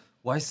 so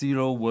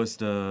Y0 was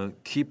the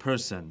key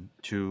person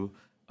to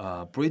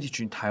bridge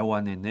between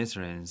Taiwan and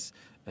Netherlands,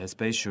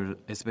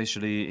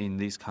 especially in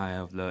this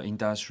kind of the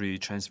industry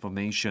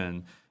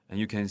transformation. And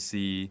you can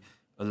see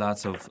a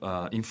lot of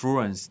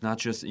influence, not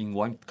just in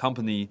one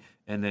company,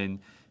 and then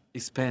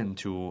expand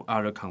to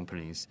other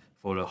companies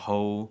for the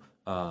whole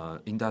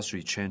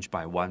industry change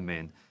by one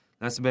man.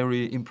 That's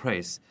very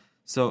impressive.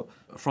 So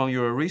from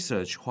your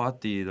research,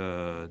 what did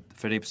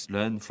Philips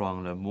learn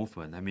from the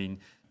movement? I mean,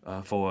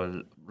 for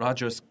a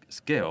larger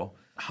scale,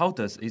 how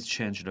does it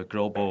change the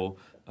global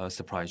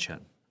supply chain?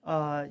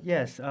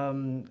 Yes,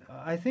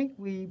 I think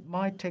we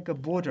might take a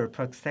broader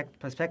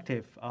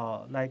perspective,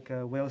 like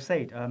Will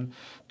said,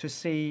 to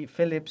see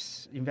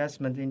Philips'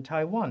 investment in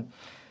Taiwan.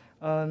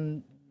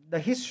 The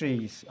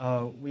histories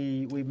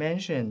we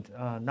mentioned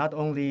not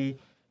only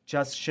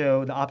just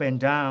show the up and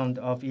down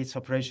of its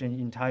operation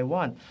in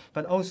Taiwan,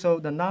 but also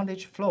the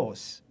knowledge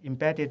flows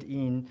embedded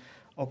in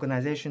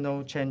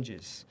organizational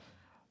changes.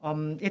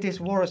 It is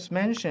worth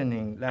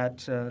mentioning that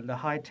the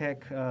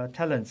high-tech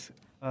talents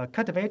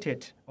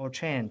cultivated or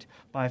trained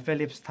by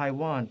Philips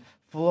Taiwan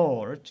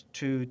flowed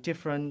to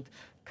different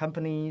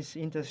companies,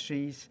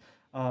 industries,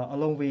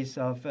 along with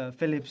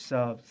Philips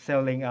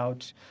selling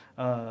out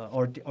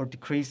or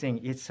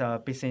decreasing its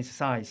business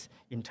size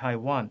in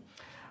Taiwan.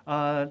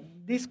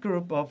 This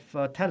group of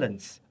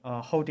talents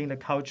holding the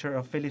culture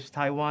of Philips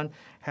Taiwan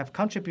have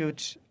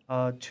contributed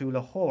to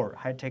the whole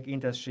high-tech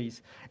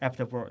industries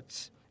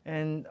afterwards.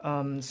 And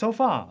so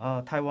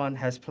far, Taiwan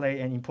has played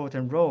an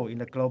important role in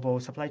the global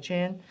supply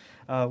chain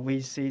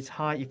with its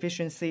high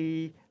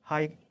efficiency,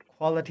 high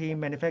quality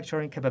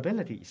manufacturing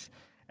capabilities.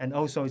 And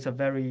also it's a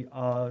very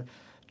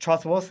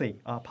trustworthy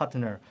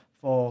partner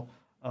for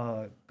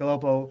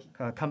global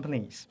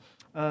companies.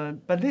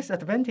 But this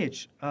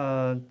advantage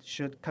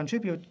should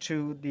contribute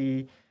to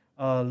the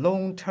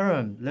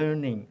long-term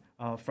learning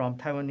from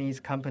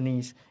Taiwanese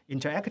companies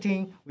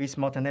interacting with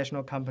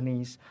multinational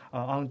companies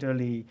under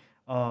the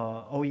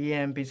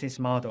OEM business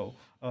model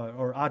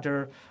or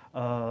other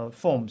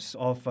forms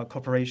of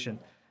cooperation.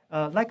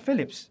 Like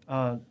Philips,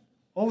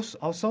 also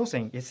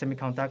outsourcing its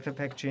semiconductor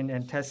packaging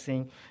and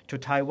testing to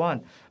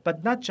Taiwan,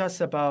 but not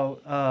just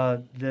about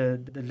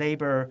the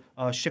labor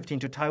shifting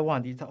to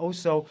Taiwan. It's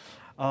also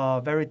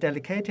very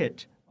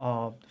delicate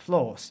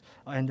flows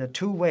and the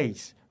two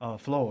ways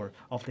flow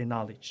of the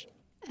knowledge.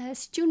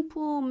 As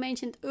Junpo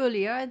mentioned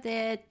earlier,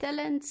 the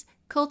talents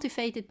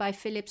cultivated by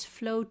Philips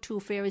flow to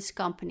various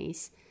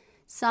companies.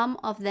 Some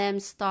of them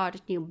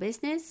started new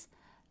business,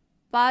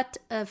 but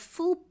a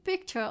full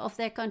picture of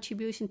their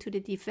contribution to the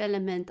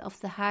development of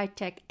the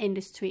high-tech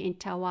industry in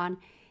Taiwan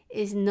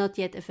is not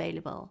yet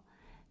available.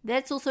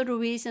 That's also the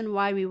reason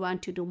why we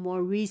want to do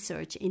more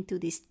research into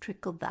these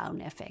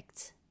trickle-down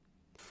effects.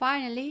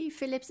 Finally,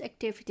 Philips'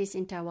 activities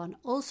in Taiwan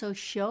also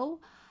show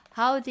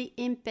how the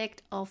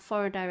impact of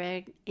foreign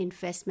direct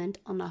investment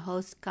on a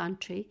host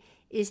country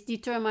is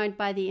determined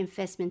by the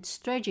investment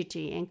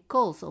strategy and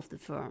goals of the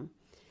firm.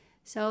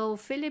 So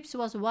Philips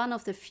was one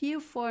of the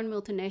few foreign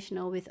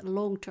multinationals with a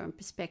long-term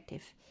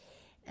perspective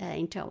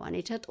in Taiwan.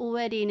 It had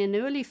already in an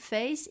early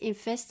phase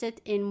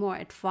invested in more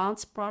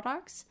advanced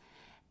products,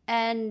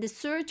 and the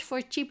search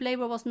for cheap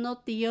labor was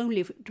not the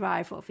only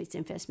driver of its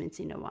investments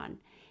in Taiwan.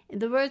 In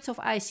the words of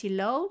IC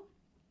Low,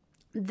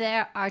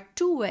 there are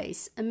two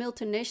ways a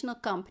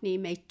multinational company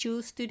may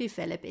choose to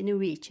develop in a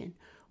region.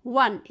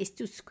 One is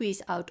to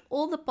squeeze out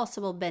all the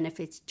possible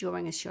benefits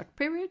during a short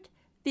period.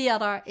 The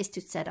other is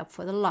to set up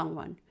for the long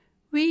run.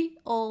 We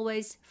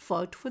always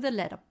vote for the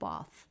latter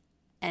path.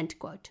 End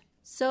quote.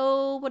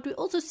 So what we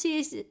also see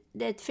is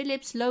that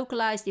Philips'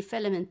 localized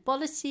development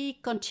policy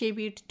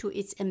contributed to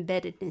its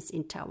embeddedness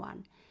in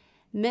Taiwan.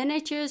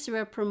 Managers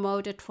were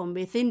promoted from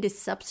within the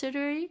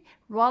subsidiary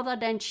rather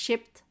than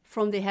shipped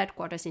from the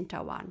headquarters in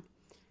Taiwan.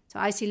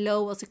 So IC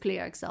Low was a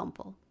clear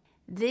example.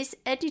 This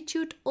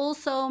attitude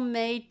also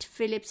made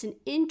Philips an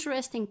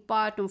interesting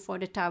partner for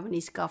the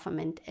Taiwanese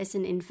government as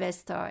an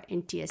investor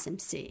in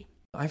TSMC.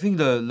 I think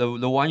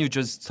the one you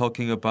just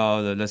talking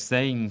about, the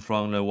saying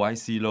from the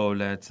YC Law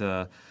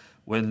that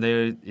when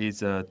there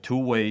is a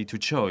two-way to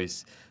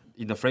choice,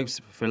 in the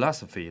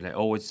philosophy, they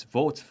always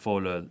vote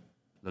for the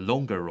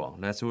longer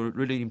run. That's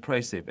really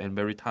impressive and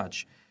very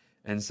touch.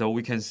 And so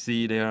we can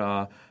see there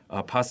are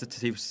a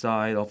positive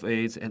side of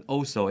it, and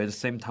also at the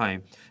same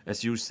time,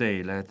 as you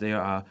say, that there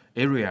are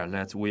areas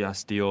that we are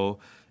still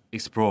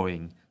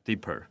exploring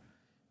deeper.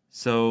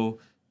 So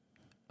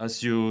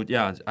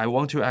I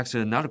want to ask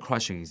another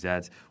question is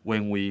that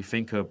when we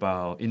think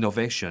about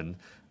innovation,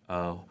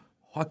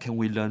 what can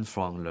we learn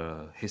from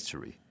the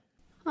history?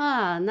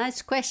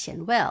 Nice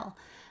question. Well,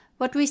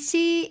 what we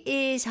see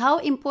is how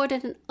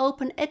important an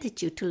open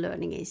attitude to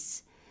learning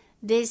is.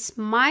 This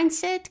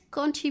mindset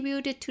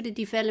contributed to the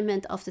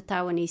development of the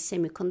Taiwanese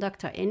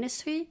semiconductor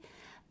industry,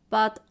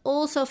 but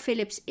also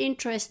Philips'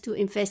 interest to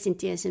invest in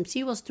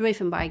TSMC was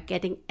driven by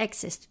getting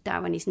access to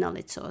Taiwanese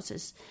knowledge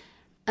sources.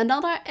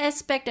 Another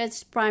aspect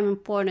that's prime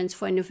importance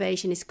for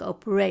innovation is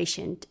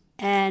cooperation,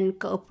 and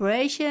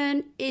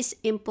cooperation is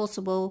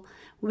impossible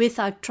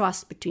without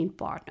trust between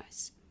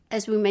partners.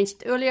 As we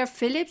mentioned earlier,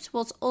 Philips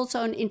was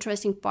also an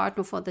interesting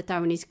partner for the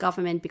Taiwanese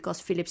government because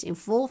Philips'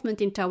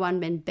 involvement in Taiwan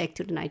went back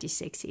to the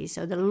 1960s.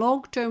 So the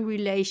long-term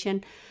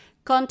relation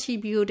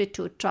contributed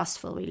to a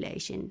trustful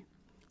relation.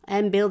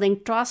 And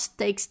building trust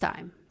takes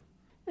time.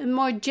 A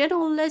more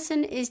general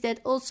lesson is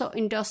that also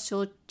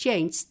industrial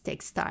change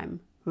takes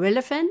time.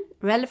 Relevant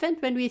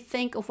when we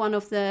think of one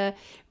of the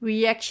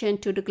reaction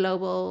to the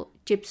global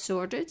chip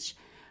shortage,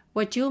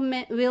 what you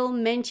will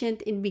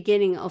mentioned in the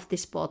beginning of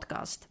this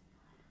podcast.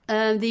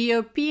 The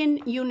European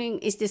Union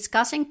is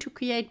discussing to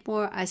create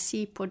more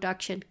IC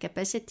production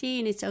capacity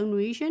in its own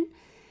region,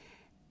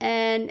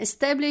 and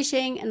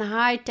establishing a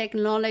high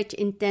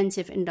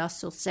technology-intensive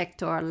industrial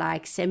sector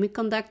like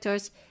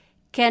semiconductors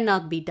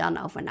cannot be done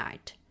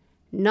overnight.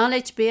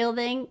 Knowledge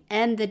building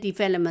and the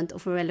development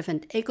of a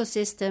relevant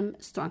ecosystem,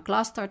 strong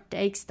cluster,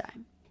 takes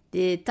time.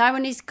 The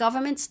Taiwanese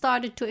government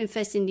started to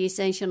invest in the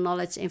essential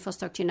knowledge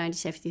infrastructure in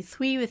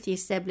 1973 with the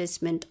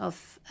establishment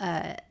of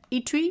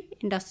ITRI,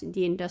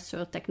 the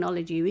Industrial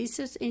Technology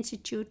Research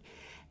Institute,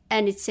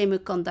 and its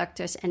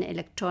Semiconductors and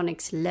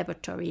Electronics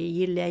Laboratory a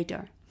year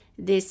later.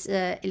 This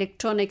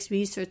Electronics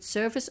Research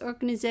Service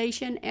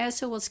Organization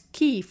also was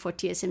key for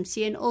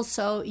TSMC and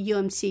also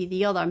UMC,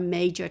 the other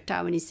major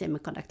Taiwanese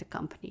semiconductor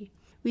company.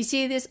 We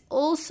see this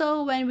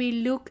also when we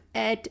look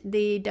at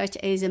the Dutch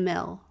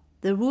ASML.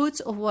 The roots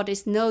of what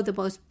is now the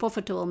most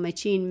profitable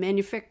machine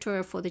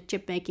manufacturer for the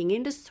chip-making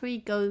industry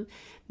go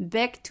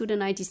back to the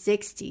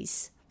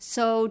 1960s.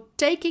 So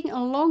taking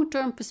a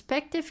long-term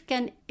perspective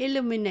can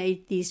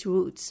illuminate these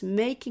roots,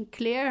 making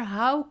clear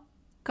how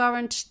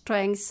current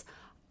strengths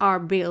are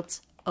built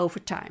over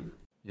time.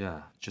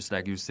 Yeah, just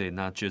like you say,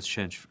 not just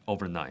change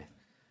overnight.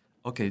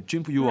 Okay,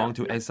 Jim, you want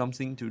to add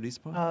something to this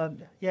part?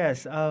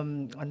 Yes,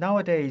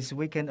 nowadays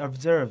we can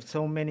observe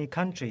so many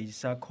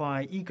countries are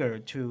quite eager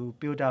to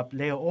build up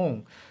their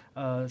own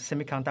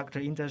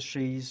semiconductor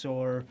industries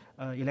or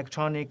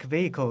electronic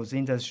vehicles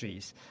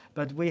industries.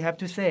 But we have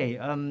to say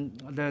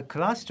the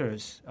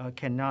clusters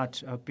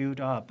cannot build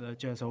up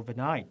just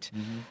overnight.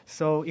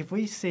 So if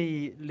we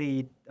see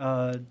the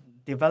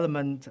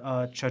development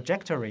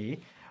trajectory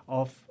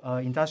of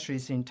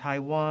industries in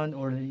Taiwan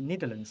or the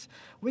Netherlands,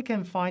 we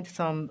can find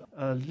some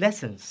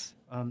lessons.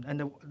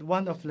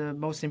 One of the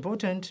most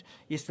important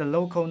is the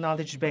local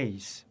knowledge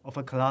base of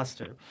a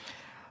cluster.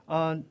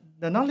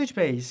 The knowledge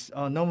base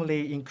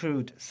normally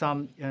include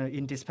some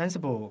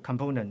indispensable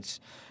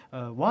components.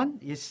 One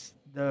is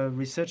the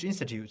research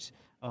institutes,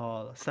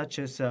 such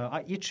as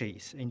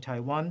ITRIs in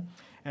Taiwan,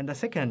 and the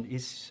second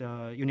is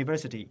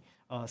university.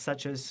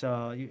 Such as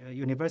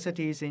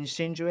universities in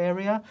Hsinchu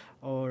area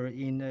or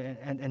in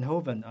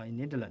Eindhoven in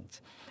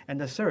Netherlands.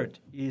 And the third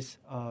is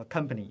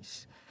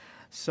companies.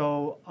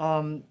 So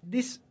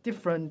these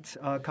different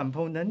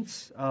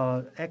components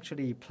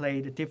actually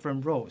played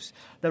different roles.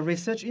 The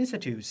research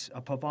institutes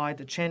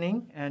provide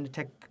training and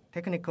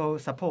technical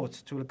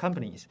support to the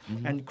companies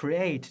and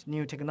create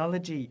new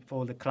technology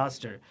for the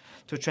cluster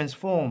to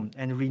transform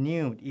and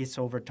renew it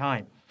over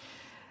time.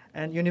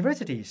 And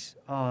universities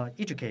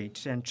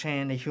educate and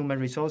train the human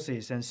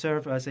resources and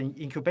serve as an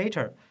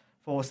incubator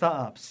for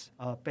startups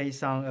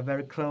based on a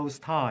very close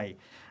tie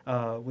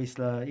with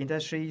the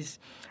industries,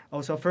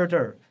 also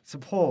further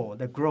support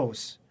the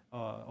growth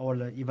or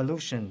the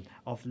evolution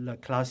of the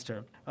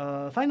cluster.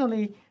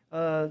 Finally,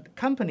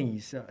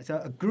 companies,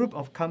 a group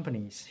of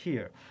companies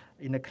here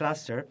in the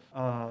cluster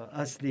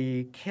as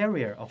the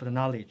carrier of the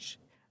knowledge.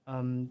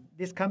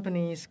 These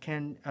companies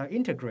can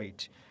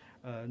integrate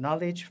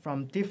knowledge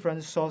from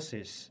different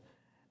sources,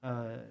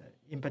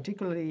 in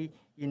particularly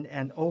in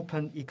an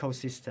open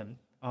ecosystem.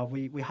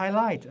 We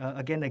highlight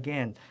again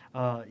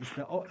is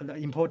the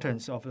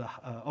importance of the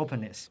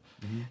openness.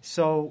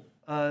 So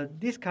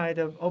this kind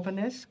of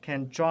openness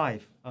can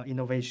drive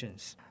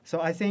innovations. So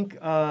I think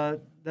that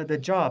the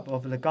job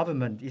of the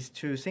government is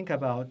to think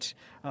about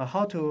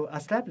how to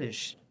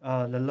establish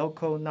the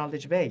local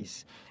knowledge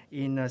base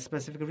in a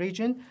specific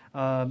region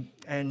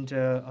and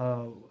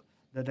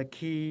the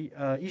key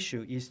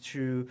issue is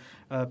to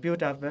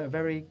build up a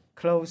very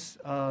close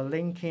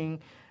linking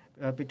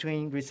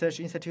between research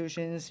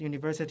institutions,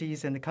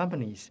 universities, and the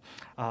companies,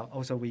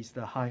 also with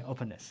the high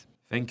openness.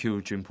 Thank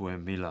you, Junpo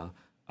and Mila.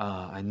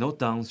 I note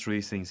down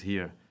 3 things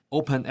here.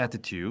 Open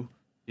attitude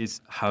is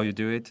how you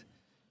do it,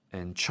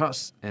 and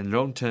trust and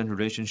long-term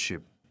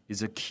relationship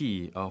is a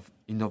key of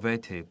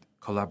innovative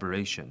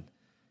collaboration.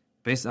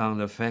 Based on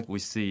the fact we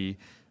see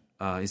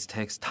it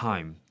takes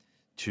time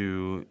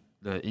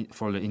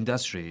for the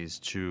industries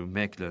to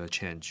make the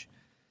change.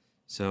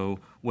 So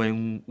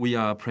when we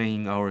are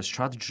planning our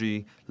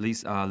strategy,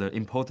 these are the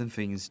important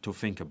things to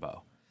think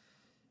about.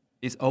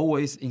 It's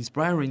always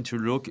inspiring to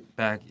look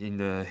back in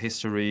the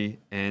history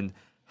and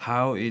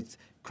how it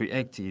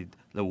created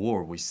the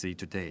world we see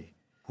today.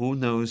 Who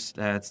knows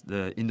that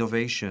the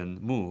innovation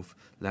move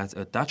that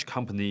a Dutch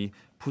company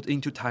put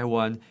into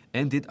Taiwan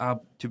ended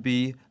up to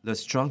be the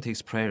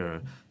strongest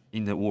player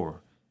in the world,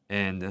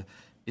 and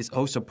it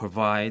also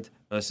provide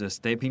as a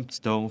stepping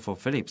stone for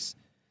Philips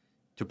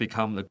to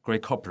become a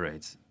great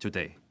corporate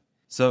today.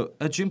 So,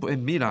 Junpo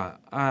and Mila,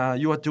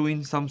 you are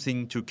doing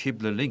something to keep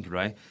the link,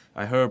 right?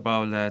 I heard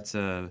about that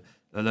the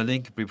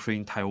link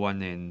between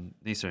Taiwan and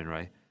Netherlands,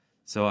 right?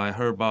 So I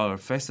heard about a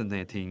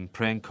fascinating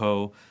plan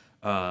called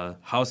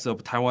House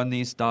of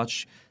Taiwanese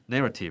Dutch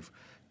Narrative.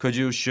 Could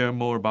you share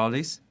more about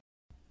this?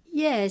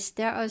 Yes,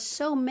 there are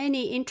so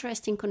many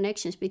interesting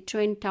connections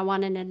between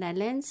Taiwan and the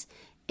Netherlands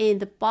in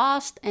the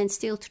past and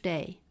still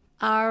today.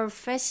 Our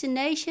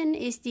fascination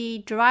is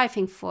the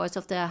driving force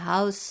of the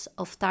House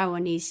of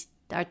Taiwanese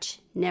Dutch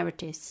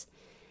Narratives.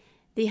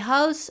 The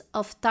House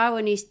of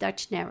Taiwanese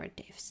Dutch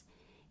Narratives.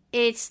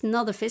 It's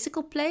not a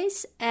physical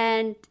place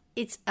and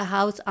it's a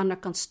house under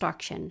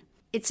construction.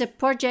 It's a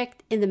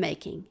project in the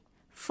making,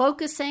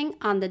 focusing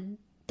on the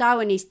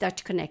Taiwanese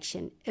Dutch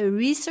connection, a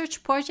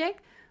research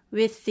project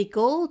with the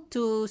goal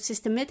to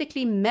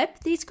systematically map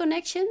these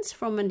connections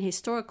from an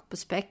historical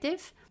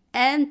perspective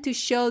and to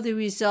show the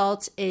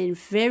results in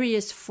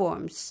various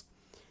forms.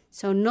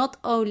 So not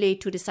only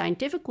to the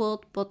scientific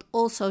world, but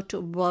also to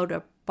a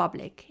broader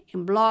public,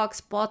 in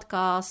blogs,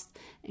 podcasts,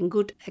 and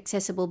good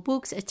accessible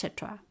books,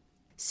 etc.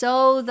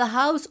 So the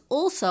house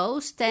also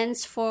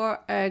stands for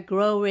a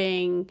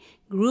growing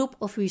group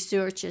of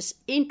researchers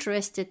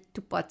interested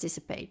to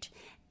participate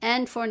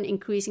and for an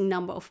increasing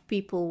number of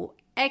people who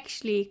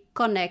actually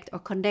connect or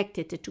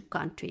connected the two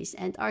countries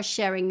and are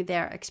sharing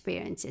their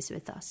experiences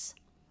with us.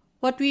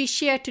 What we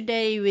share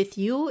today with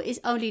you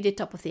is only the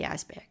top of the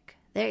iceberg.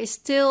 There is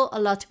still a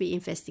lot to be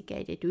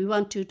investigated. We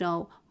want to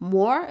know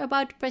more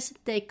about the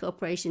present-day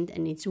cooperation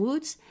and its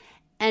roots,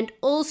 and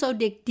also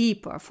dig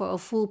deeper for a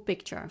full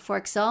picture. For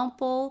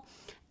example,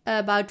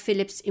 about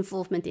Philips'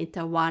 involvement in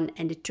Taiwan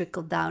and the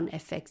trickle-down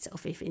effects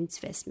of its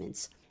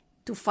investments.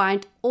 to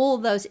find all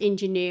those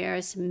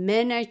engineers,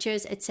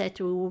 managers,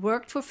 etc. who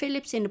worked for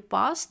Philips in the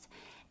past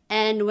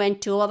and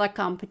went to other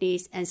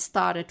companies and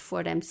started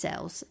for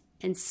themselves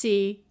and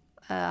see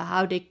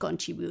how they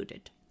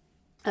contributed.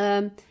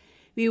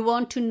 We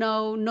want to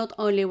know not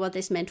only what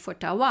this meant for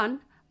Taiwan,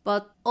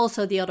 but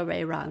also the other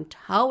way around,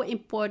 how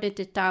important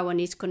the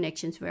Taiwanese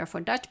connections were for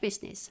Dutch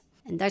business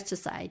and Dutch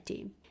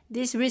society.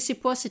 This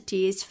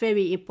reciprocity is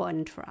very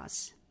important for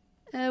us.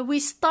 We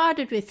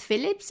started with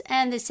Philips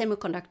and the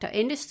semiconductor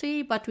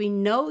industry, but we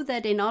know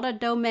that in other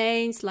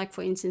domains, like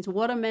for instance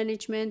water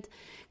management,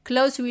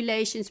 close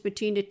relations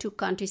between the two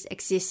countries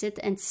existed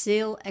and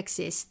still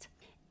exist.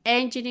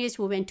 Engineers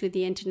who went to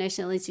the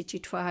International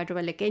Institute for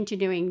Hydraulic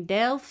Engineering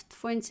Delft,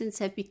 for instance,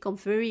 have become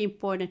very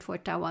important for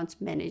Taiwan's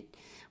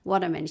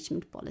water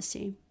management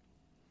policy.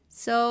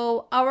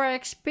 So our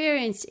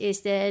experience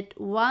is that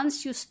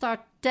once you start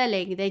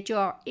telling that you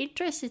are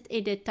interested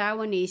in the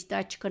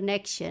Taiwanese-Dutch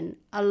connection,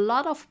 a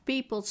lot of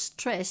people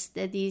stress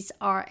that these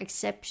are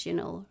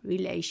exceptional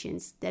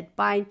relations that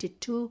bind the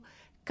two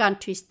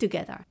countries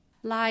together.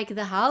 Like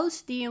the house,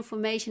 the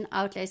information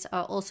outlets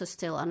are also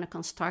still under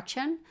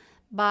construction,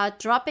 but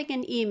dropping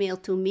an email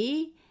to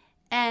me,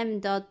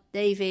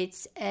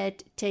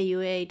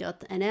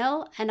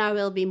 m.davids@tua.nl, and I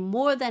will be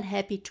more than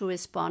happy to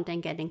respond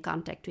and get in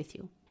contact with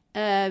you.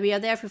 We are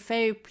therefore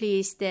very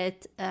pleased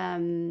that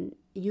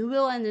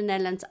UWIL and the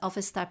Netherlands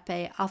Office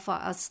Taipei offer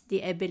us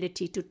the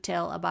ability to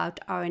tell about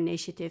our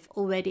initiative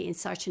already in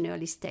such an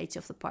early stage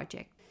of the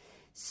project.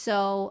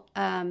 So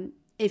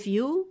if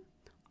you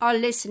are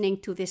listening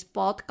to this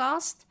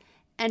podcast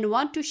and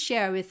want to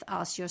share with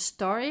us your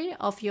story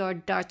of your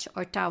Dutch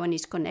or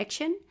Taiwanese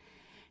connection,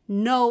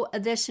 know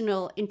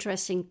additional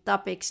interesting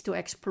topics to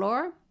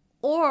explore,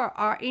 or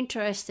are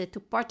interested to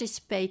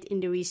participate in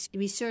the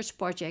research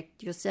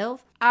project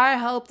yourself, I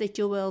hope that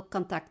you will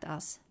contact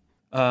us.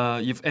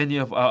 If any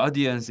of our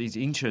audience is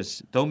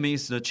interested, don't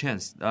miss the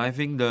chance. I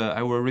think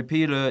I will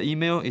repeat the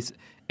email. It's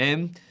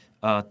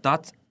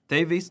m.davids,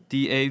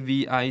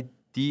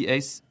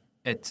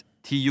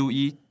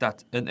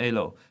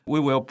 davids@tue.nl. We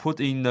will put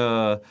in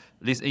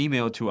this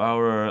email to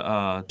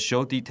our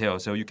show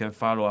details so you can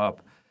follow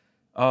up.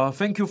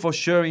 Thank you for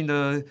sharing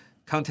the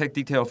contact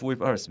details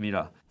with us,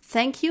 Mila.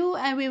 Thank you,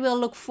 and we will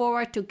look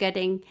forward to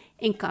getting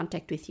in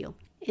contact with you.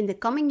 In the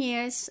coming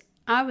years,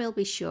 I will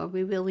be sure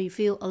we will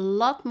reveal a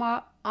lot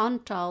more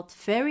untold,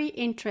 very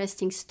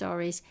interesting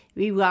stories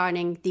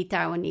regarding the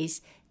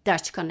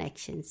Taiwanese-Dutch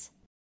connections.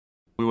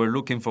 We were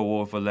looking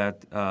forward for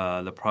that,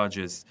 the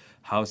projects,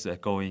 how's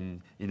that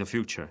going in the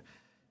future.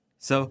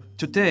 So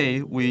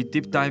today we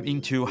deep dive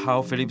into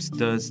how Philips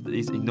does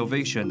its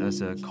innovation as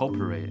a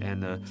cooperate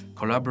and a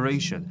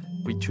collaboration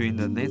between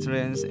the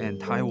Netherlands and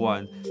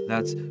Taiwan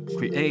that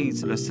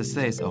creates the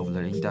success of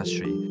the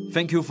industry.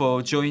 Thank you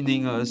for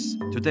joining us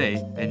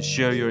today and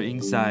share your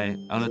insight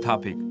on the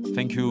topic.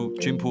 Thank you,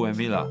 Junpu and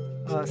Mila.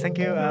 Thank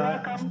you.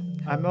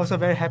 I'm also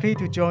very happy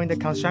to join the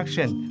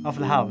construction of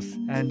the house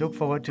and look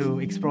forward to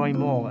exploring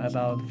more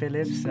about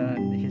Philips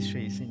and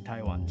histories in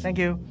Taiwan. Thank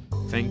you.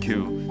 Thank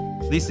you.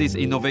 This is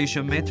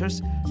Innovation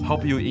Matters.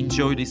 Hope you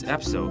enjoy this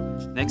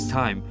episode. Next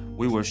time,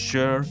 we will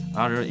share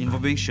other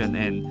innovation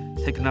and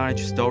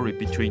technology story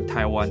between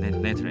Taiwan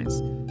and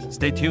Netherlands.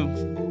 Stay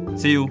tuned.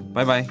 See you.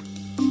 Bye-bye.